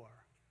for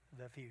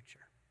the future.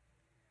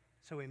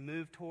 So we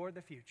move toward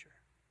the future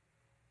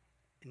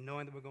and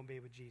knowing that we're going to be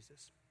with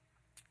Jesus.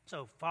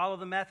 So follow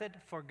the method,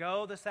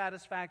 forgo the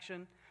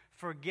satisfaction,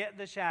 forget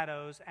the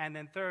shadows, and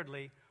then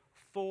thirdly,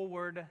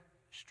 forward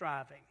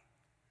striving.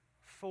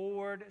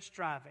 Forward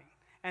striving.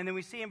 And then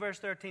we see in verse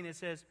 13 it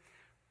says,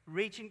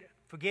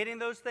 forgetting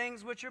those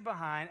things which are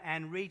behind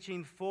and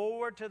reaching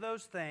forward to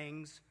those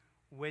things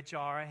which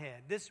are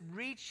ahead. This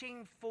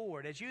reaching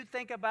forward, as you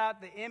think about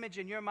the image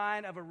in your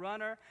mind of a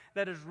runner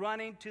that is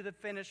running to the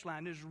finish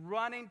line, is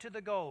running to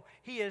the goal.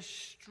 He is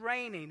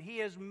straining,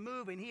 he is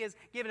moving, he is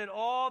giving it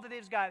all that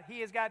he's got.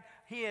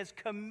 He is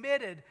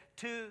committed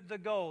to the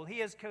goal.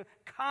 He is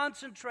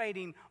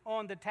concentrating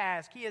on the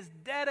task. He is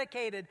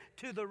dedicated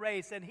to the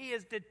race, and he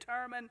is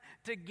determined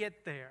to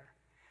get there.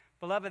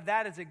 Beloved,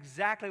 that is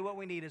exactly what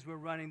we need as we're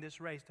running this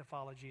race to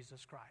follow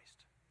Jesus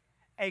Christ.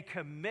 A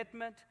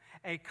commitment,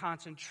 a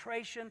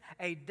concentration,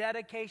 a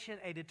dedication,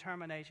 a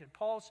determination.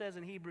 Paul says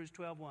in Hebrews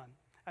 12:1,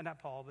 not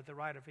Paul, but the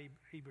writer of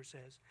Hebrews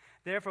says,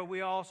 therefore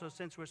we also,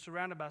 since we're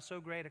surrounded by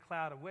so great a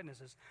cloud of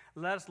witnesses,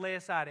 let us lay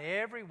aside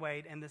every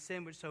weight and the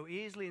sin which so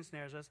easily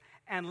ensnares us,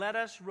 and let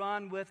us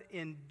run with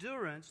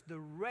endurance the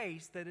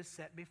race that is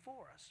set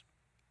before us.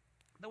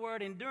 The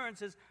word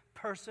endurance is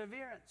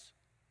perseverance.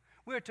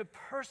 We're to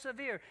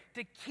persevere,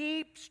 to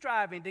keep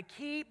striving, to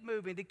keep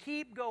moving, to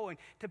keep going,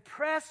 to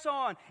press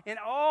on in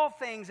all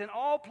things, in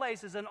all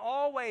places, in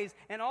all ways,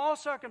 in all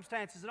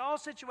circumstances, in all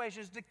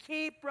situations, to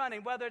keep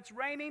running, whether it's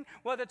raining,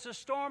 whether it's a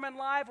storm in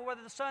life, or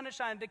whether the sun is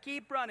shining, to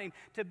keep running,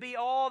 to be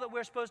all that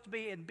we're supposed to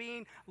be in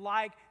being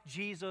like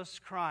Jesus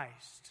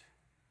Christ.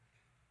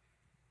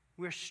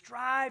 We're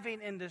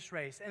striving in this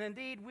race, and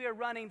indeed we are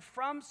running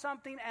from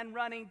something and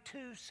running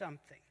to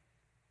something.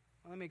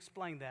 Well, let me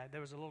explain that. There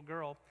was a little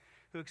girl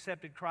who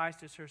accepted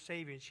Christ as her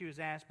Savior. And she was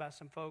asked by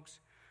some folks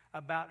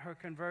about her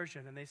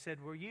conversion. And they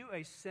said, were you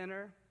a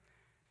sinner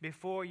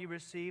before you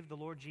received the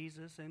Lord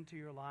Jesus into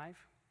your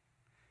life?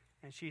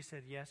 And she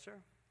said, yes, sir.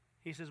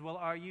 He says, well,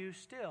 are you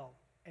still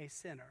a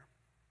sinner?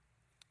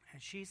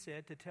 And she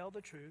said, to tell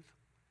the truth,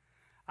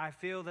 I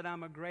feel that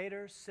I'm a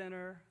greater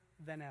sinner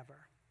than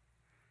ever.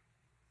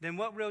 Then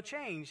what real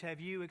change have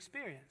you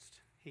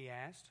experienced? He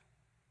asked.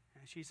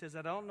 And she says,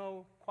 I don't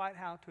know quite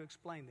how to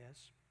explain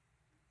this,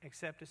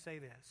 except to say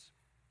this: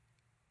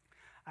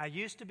 I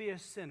used to be a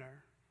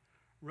sinner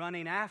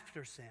running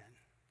after sin,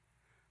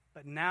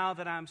 but now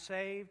that I'm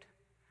saved,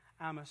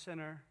 I'm a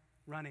sinner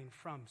running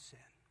from sin.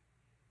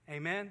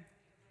 Amen?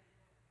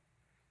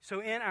 So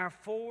in our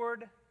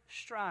forward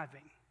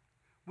striving,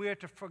 we are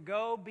to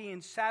forgo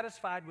being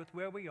satisfied with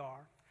where we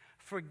are,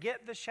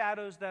 forget the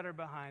shadows that are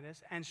behind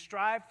us, and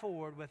strive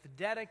forward with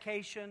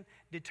dedication,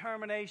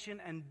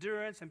 determination,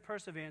 endurance, and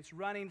perseverance,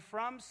 running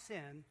from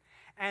sin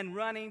and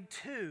running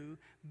to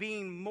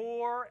being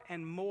more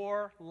and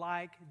more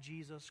like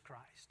Jesus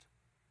Christ.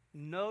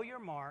 Know your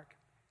mark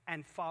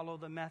and follow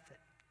the method.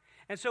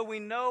 And so we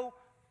know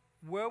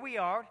where we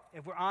are,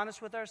 if we're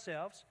honest with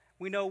ourselves.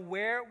 We know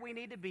where we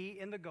need to be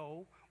in the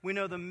goal. We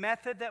know the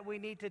method that we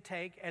need to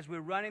take as we're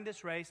running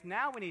this race.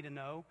 Now we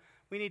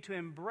need to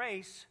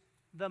embrace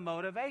the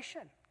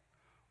motivation.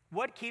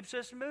 What keeps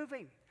us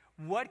moving?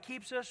 What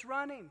keeps us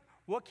running?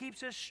 What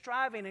keeps us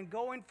striving and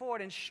going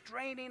forward and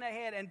straining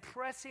ahead and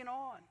pressing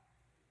on?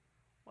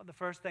 Well, the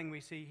first thing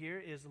we see here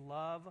is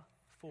love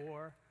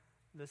for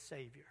the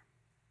Savior.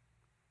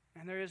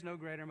 And there is no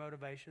greater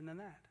motivation than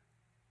that,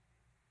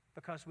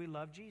 because we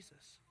love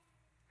Jesus.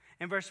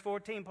 In verse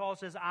 14, Paul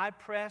says, I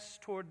press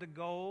toward the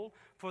goal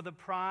for the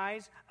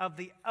prize of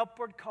the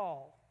upward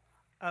call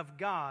of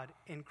God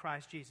in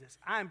Christ Jesus.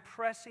 I'm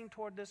pressing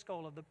toward this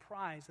goal of the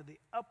prize of the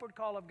upward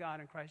call of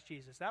God in Christ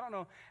Jesus. I don't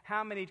know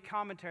how many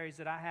commentaries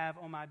that I have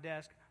on my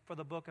desk for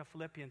the book of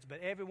Philippians, but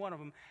every one of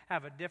them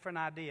have a different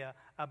idea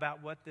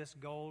about what this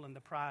goal and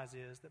the prize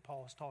is that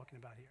Paul is talking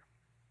about here.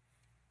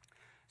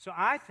 So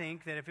I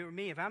think that if it were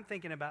me, if I'm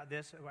thinking about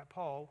this, about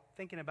Paul,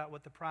 thinking about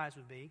what the prize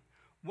would be,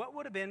 what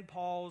would have been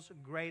Paul's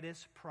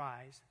greatest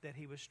prize that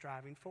he was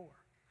striving for?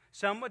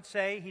 Some would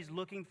say he's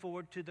looking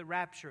forward to the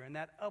rapture and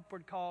that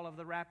upward call of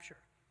the rapture.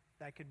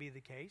 That could be the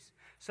case.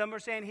 Some are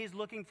saying he's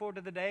looking forward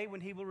to the day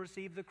when he will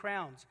receive the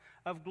crowns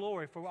of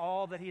glory for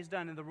all that he has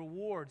done and the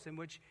rewards in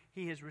which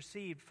he has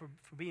received for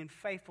being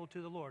faithful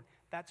to the Lord.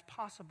 That's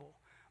possible.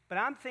 But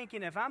I'm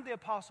thinking, if I'm the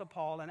Apostle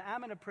Paul and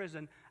I'm in a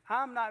prison,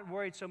 I'm not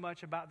worried so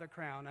much about the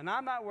crown, and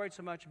I'm not worried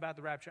so much about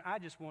the rapture. I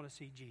just want to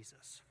see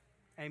Jesus.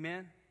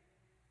 Amen?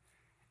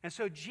 And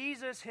so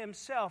Jesus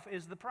himself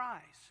is the prize.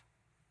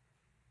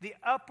 The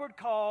upward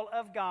call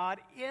of God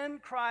in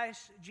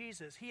Christ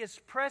Jesus. He is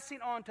pressing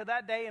on to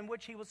that day in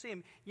which he will see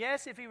him.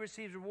 Yes, if he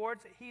receives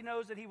rewards, he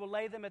knows that he will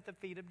lay them at the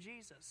feet of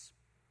Jesus.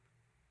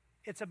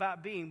 It's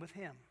about being with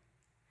him.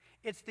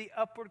 It's the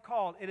upward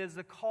call. It is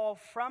the call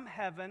from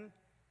heaven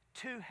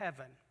to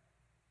heaven.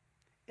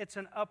 It's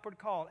an upward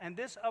call. And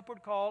this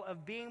upward call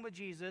of being with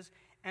Jesus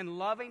and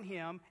loving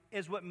him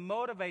is what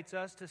motivates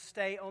us to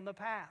stay on the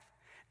path,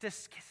 to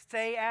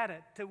stay at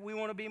it. We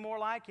want to be more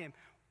like him.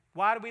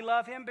 Why do we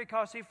love him?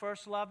 Because he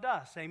first loved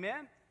us.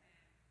 Amen?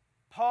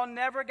 Paul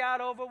never got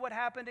over what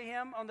happened to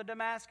him on the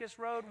Damascus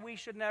road. We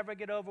should never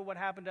get over what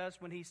happened to us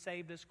when he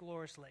saved us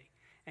gloriously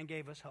and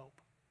gave us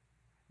hope.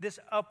 This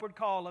upward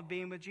call of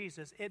being with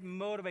Jesus, it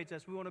motivates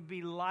us. We want to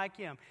be like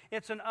him.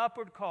 It's an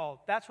upward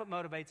call. That's what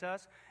motivates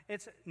us.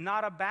 It's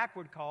not a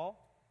backward call.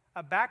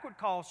 A backward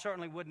call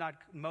certainly would not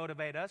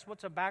motivate us.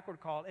 What's a backward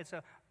call? It's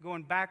a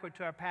going backward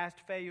to our past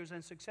failures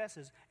and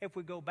successes. If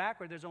we go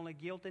backward, there's only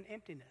guilt and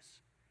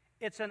emptiness.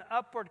 It's an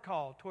upward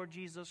call toward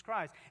Jesus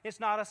Christ. It's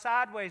not a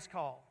sideways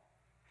call.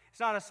 It's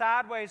not a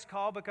sideways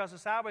call, because a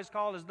sideways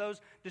call is those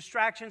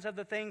distractions of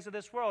the things of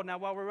this world. Now,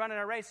 while we're running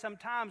a race,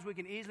 sometimes we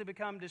can easily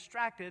become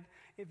distracted,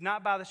 if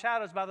not by the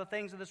shadows, by the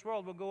things of this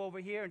world. We'll go over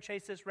here and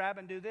chase this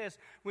rabbit and do this.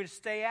 We just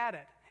stay at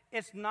it.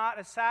 It's not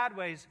a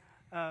sideways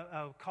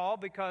call,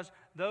 because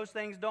those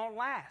things don't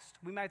last.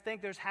 We might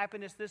think there's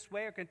happiness this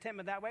way or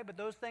contentment that way, but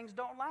those things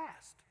don't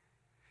last.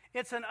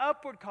 It's an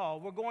upward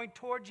call. We're going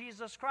toward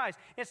Jesus Christ.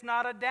 It's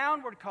not a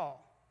downward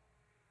call.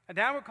 A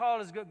downward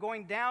call is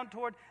going down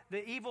toward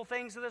the evil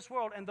things of this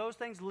world, and those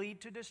things lead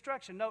to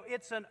destruction. No,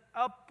 it's an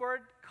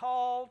upward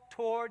call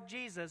toward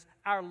Jesus.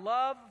 Our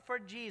love for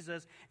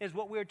Jesus is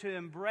what we're to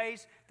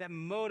embrace, that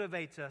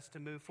motivates us to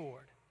move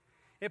forward.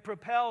 It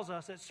propels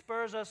us. It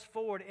spurs us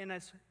forward in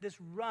this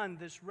run,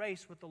 this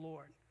race with the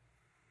Lord.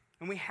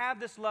 And we have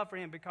this love for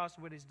him because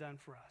of what he's done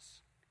for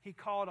us. He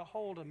called a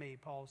hold of me,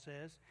 Paul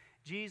says.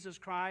 Jesus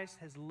Christ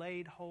has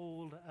laid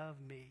hold of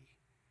me.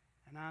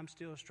 And I'm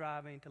still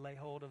striving to lay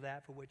hold of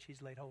that for which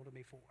he's laid hold of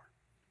me for.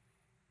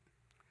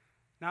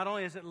 Not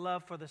only is it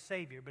love for the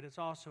Savior, but it's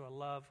also a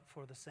love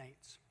for the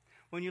saints.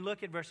 When you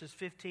look at verses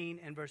 15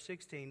 and verse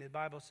 16, the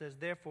Bible says,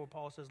 therefore,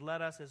 Paul says,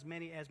 let us, as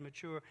many as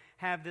mature,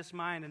 have this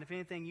mind. And if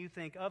anything you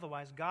think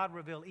otherwise, God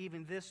reveal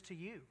even this to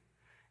you.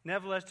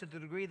 Nevertheless, to the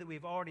degree that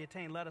we've already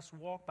attained, let us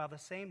walk by the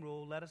same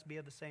rule, let us be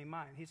of the same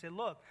mind. He said,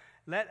 look,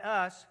 let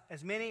us,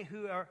 as many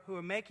who are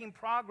making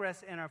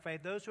progress in our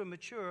faith, those who are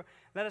mature,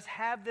 let us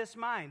have this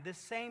mind, this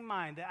same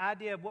mind, the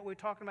idea of what we're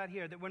talking about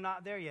here, that we're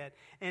not there yet.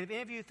 And if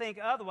any of you think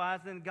otherwise,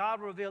 then God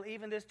will reveal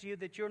even this to you,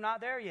 that you're not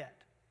there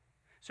yet.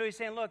 So he's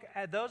saying, look,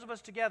 those of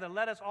us together,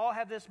 let us all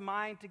have this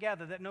mind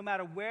together, that no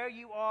matter where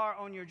you are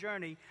on your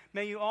journey,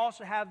 may you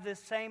also have this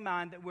same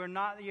mind that we're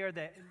not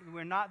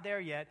there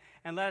yet,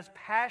 and let us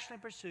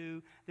passionately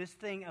pursue this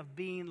thing of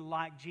being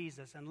like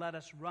Jesus, and let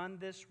us run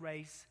this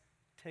race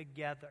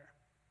together.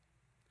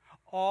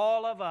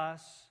 All of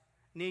us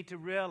need to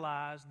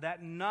realize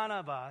that none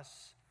of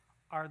us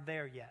are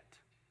there yet.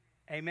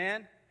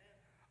 Amen?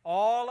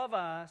 All of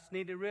us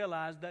need to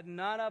realize that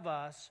none of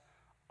us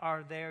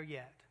are there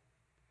yet.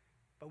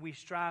 But we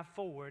strive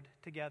forward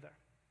together.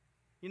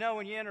 You know,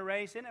 when you're in a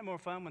race, isn't it more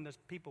fun when there's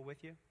people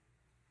with you?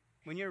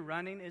 When you're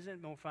running, isn't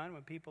it more fun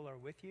when people are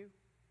with you?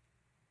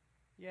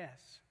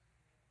 Yes.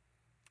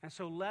 And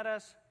so let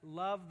us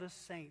love the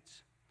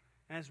saints.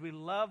 And as we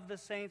love the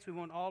saints, we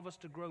want all of us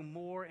to grow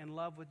more in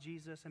love with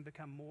Jesus and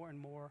become more and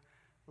more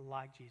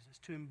like Jesus.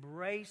 To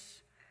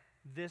embrace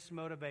this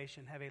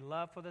motivation, have a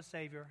love for the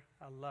Savior,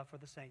 a love for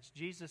the saints.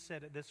 Jesus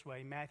said it this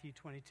way, Matthew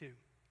 22.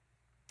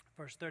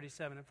 Verse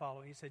 37 and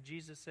following, he said,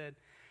 Jesus said,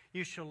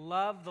 you shall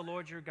love the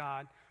Lord your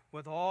God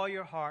with all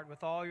your heart,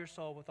 with all your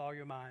soul, with all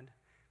your mind.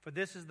 For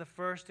this is the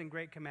first and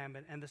great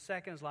commandment, and the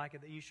second is like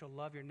it, that you shall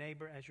love your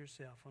neighbor as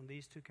yourself. On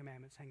these two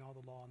commandments hang all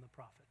the law and the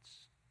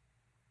prophets.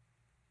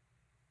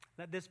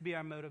 Let this be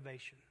our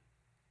motivation,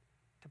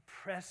 to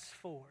press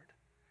forward,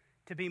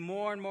 to be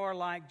more and more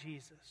like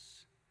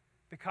Jesus,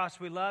 because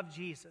we love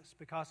Jesus,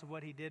 because of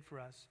what he did for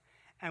us.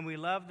 And we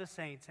love the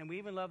saints, and we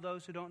even love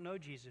those who don't know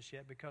Jesus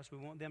yet, because we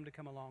want them to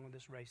come along with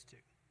this race too.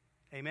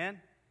 Amen?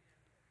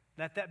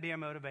 Let that be our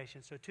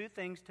motivation. So 2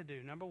 things to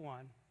do. Number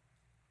 1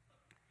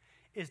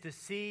 is to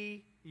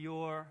see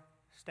your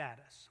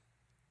status.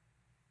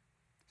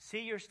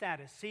 See your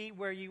status. See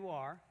where you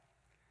are.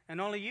 And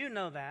only you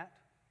know that.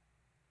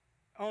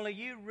 Only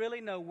you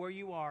really know where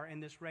you are in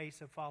this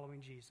race of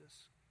following Jesus.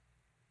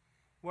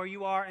 Where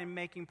you are in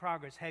making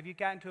progress. Have you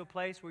gotten to a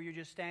place where you're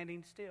just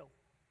standing still?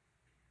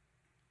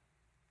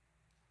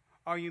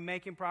 Are you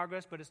making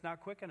progress, but it's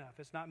not quick enough?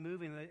 It's not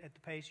moving at the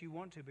pace you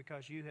want to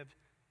because you have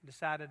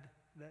decided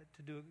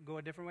to go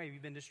a different way.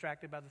 You've been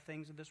distracted by the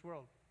things of this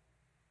world.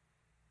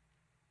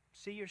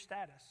 See your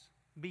status.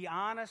 Be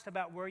honest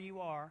about where you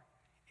are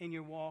in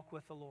your walk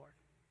with the Lord.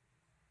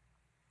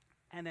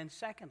 And then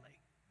secondly,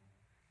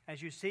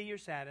 as you see your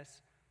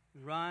status,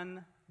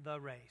 run the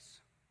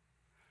race.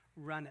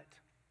 Run it.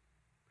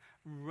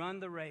 Run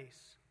the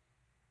race.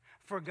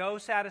 Forgo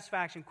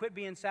satisfaction. Quit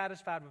being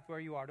satisfied with where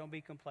you are. Don't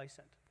be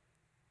complacent.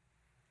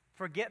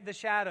 Forget the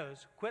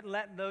shadows. Quit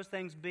letting those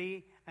things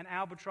be an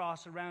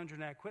albatross around your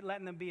neck. Quit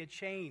letting them be a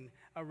chain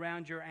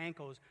around your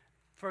ankles.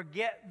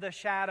 Forget the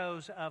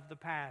shadows of the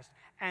past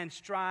and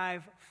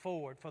strive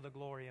forward for the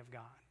glory of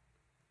God.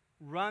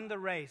 Run the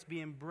race.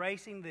 Be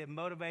embracing the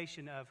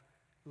motivation of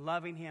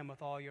loving him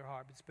with all your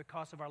heart. It's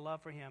because of our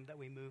love for him that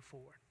we move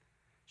forward.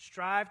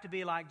 Strive to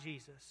be like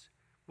Jesus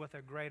with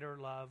a greater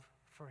love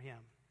for him.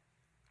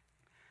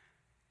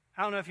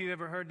 I don't know if you've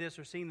ever heard this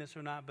or seen this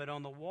or not, but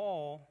on the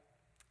wall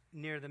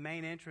near the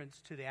main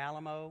entrance to the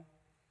Alamo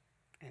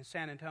in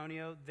San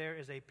Antonio, there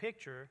is a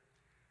picture,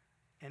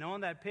 and on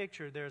that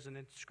picture there's an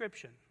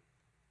inscription,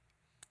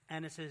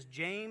 and it says,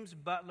 James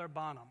Butler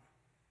Bonham.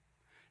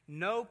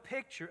 No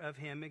picture of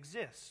him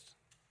exists,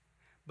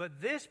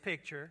 but this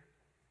picture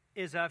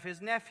is of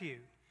his nephew,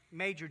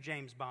 Major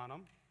James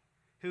Bonham,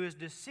 who is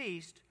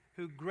deceased,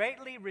 who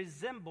greatly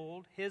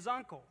resembled his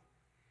uncle.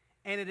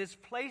 And it is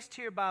placed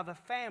here by the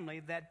family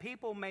that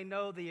people may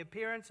know the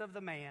appearance of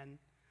the man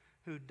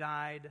who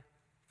died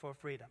for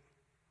freedom.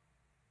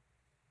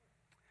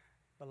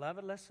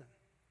 Beloved, listen.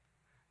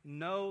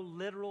 No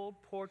literal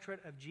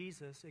portrait of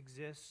Jesus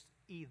exists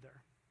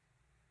either.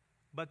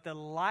 But the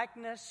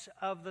likeness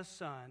of the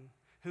Son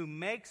who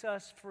makes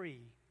us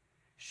free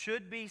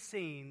should be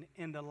seen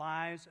in the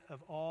lives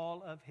of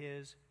all of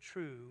his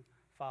true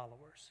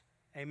followers.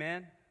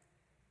 Amen?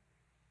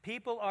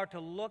 People are to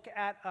look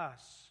at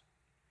us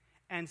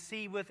and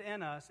see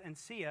within us and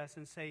see us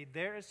and say,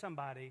 there is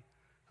somebody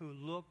who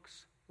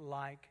looks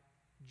like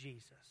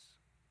Jesus,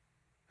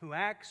 who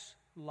acts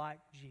like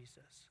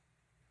Jesus.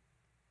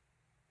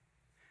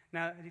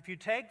 Now, if you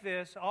take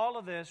this, all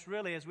of this,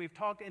 really, as we've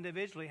talked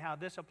individually, how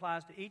this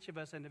applies to each of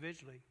us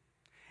individually,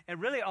 it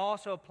really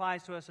also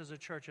applies to us as a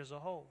church as a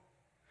whole.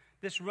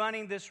 This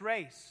running this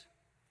race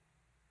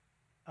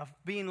of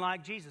being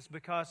like Jesus,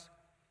 because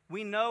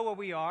we know where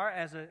we are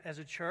as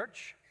a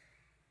church.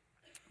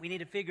 We need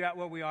to figure out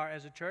where we are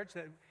as a church,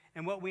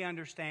 and what we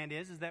understand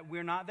is that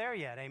we're not there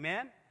yet.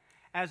 Amen?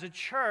 As a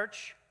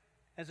church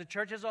as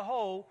a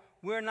whole,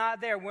 we're not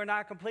there. We're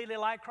not completely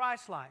like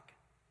Christ-like.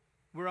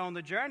 We're on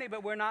the journey,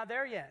 but we're not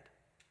there yet.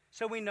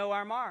 So we know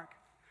our mark.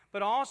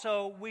 But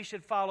also, we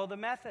should follow the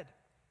method.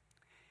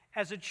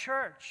 As a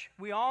church,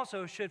 we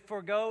also should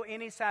forego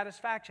any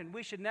satisfaction.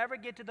 We should never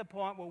get to the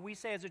point where we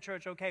say as a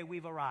church, okay,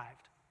 we've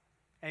arrived.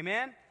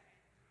 Amen?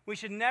 We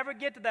should never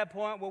get to that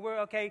point where we're,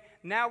 okay,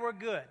 now we're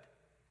good.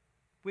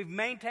 We've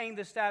maintained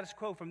the status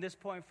quo from this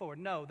point forward.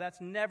 No,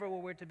 that's never where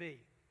we're to be.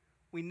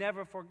 We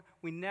never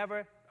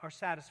are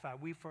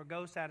satisfied. We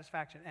forego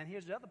satisfaction. And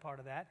here's the other part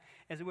of that,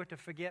 is that we're to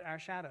forget our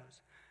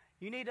shadows.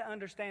 You need to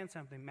understand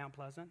something, Mount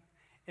Pleasant,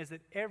 is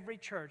that every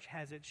church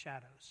has its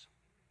shadows.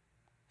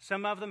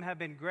 Some of them have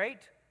been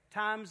great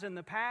times in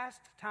the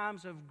past,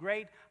 times of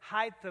great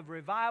height of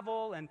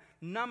revival and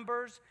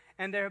numbers,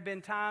 and there have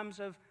been times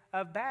of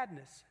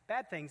badness,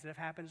 bad things that have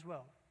happened as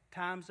well,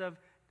 times of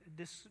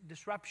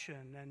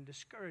disruption and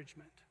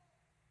discouragement.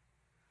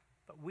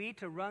 But we,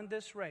 to run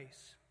this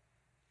race,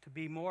 to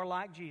be more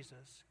like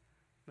Jesus,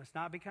 must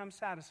not become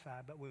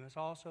satisfied, but we must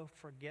also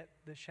forget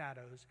the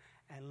shadows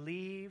and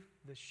leave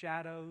the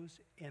shadows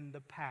in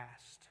the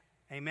past.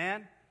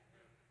 Amen?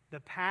 The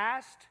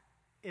past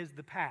is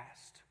the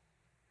past.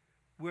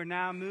 We're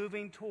now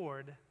moving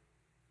toward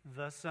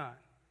the Son.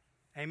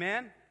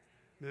 Amen?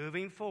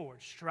 Moving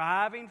forward,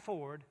 striving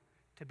forward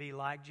to be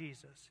like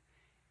Jesus.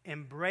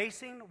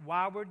 Embracing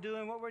why we're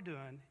doing what we're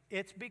doing,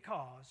 it's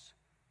because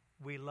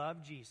we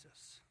love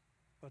Jesus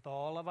with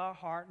all of our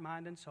heart,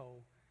 mind, and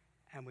soul,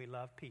 and we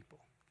love people.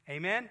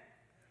 Amen?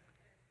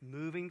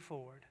 Moving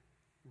forward,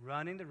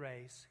 running the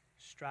race,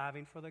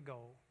 striving for the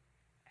goal,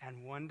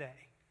 and one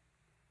day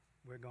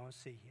we're going to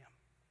see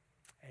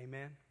Him.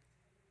 Amen?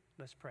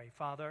 Let's pray.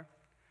 Father,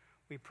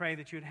 we pray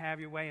that you'd have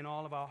your way in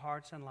all of our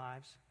hearts and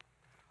lives.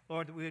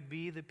 Lord, that we would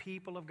be the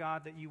people of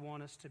God that you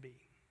want us to be.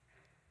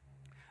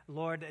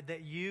 Lord,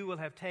 that you will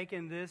have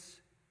taken this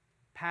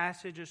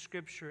passage of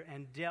Scripture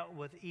and dealt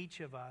with each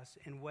of us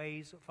in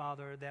ways,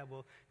 Father, that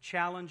will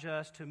challenge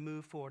us to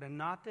move forward and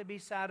not to be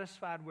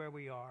satisfied where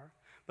we are,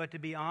 but to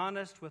be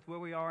honest with where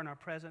we are in our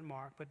present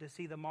mark, but to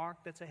see the mark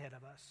that's ahead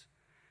of us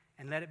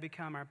and let it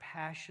become our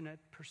passionate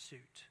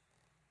pursuit.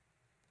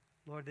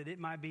 Lord, that it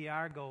might be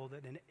our goal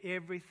that in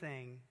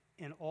everything,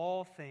 in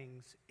all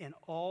things, in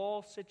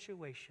all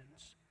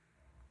situations,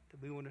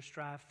 that we want to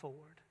strive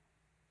forward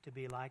to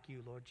be like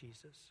you, Lord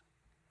Jesus.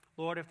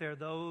 Lord, if there are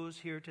those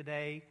here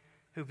today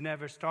who've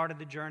never started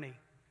the journey,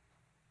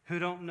 who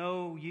don't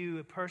know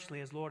you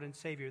personally as Lord and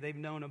Savior, they've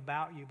known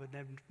about you, but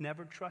they've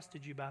never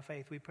trusted you by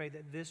faith, we pray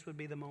that this would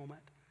be the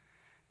moment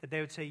that they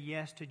would say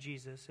yes to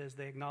Jesus as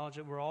they acknowledge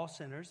that we're all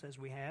sinners, as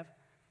we have,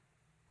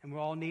 and we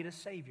all need a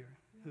Savior,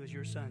 who is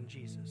your Son,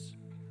 Jesus.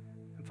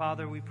 And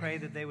Father, we pray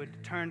that they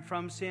would turn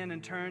from sin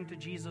and turn to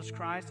Jesus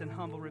Christ in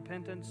humble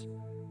repentance,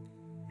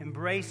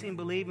 embracing,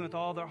 believing with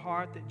all their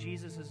heart that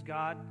Jesus is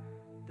God,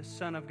 the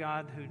Son of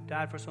God who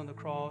died for us on the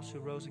cross, who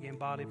rose again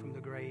bodily from the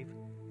grave,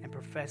 and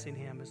professing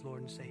Him as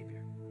Lord and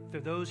Savior. If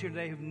there are those here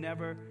today who've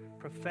never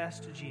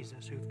professed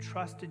Jesus, who've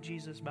trusted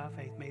Jesus by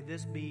faith, may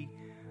this be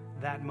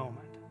that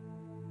moment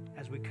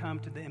as we come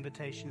to the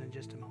invitation in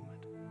just a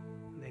moment.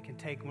 They can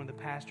take one of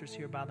the pastors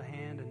here by the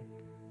hand, and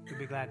we'll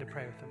be glad to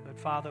pray with them. But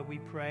Father, we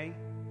pray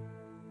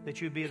that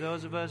you'd be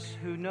those of us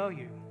who know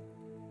you,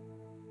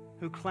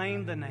 who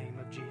claim the name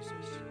of Jesus.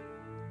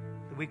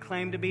 That we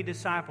claim to be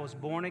disciples,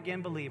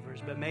 born-again believers,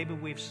 but maybe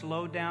we've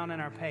slowed down in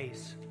our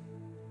pace.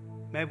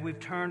 Maybe we've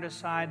turned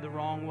aside the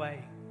wrong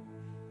way.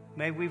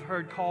 Maybe we've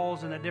heard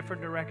calls in a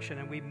different direction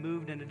and we've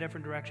moved in a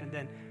different direction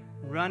than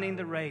running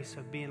the race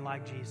of being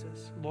like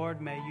Jesus.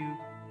 Lord, may you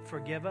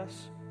forgive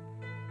us.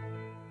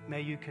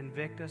 May you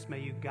convict us. May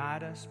you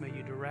guide us. May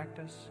you direct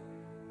us.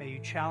 May you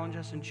challenge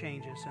us and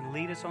change us and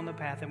lead us on the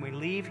path. And we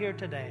leave here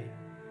today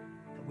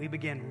that we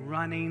begin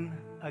running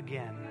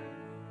again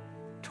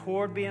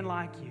toward being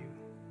like you.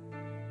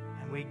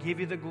 And we give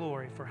you the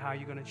glory for how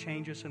you're going to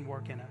change us and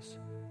work in us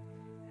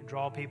and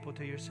draw people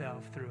to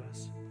yourself through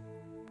us.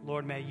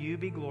 Lord, may you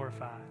be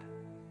glorified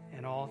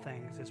in all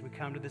things as we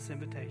come to this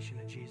invitation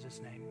in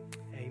Jesus' name.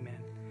 Amen.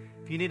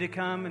 If you need to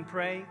come and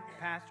pray,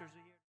 pastors...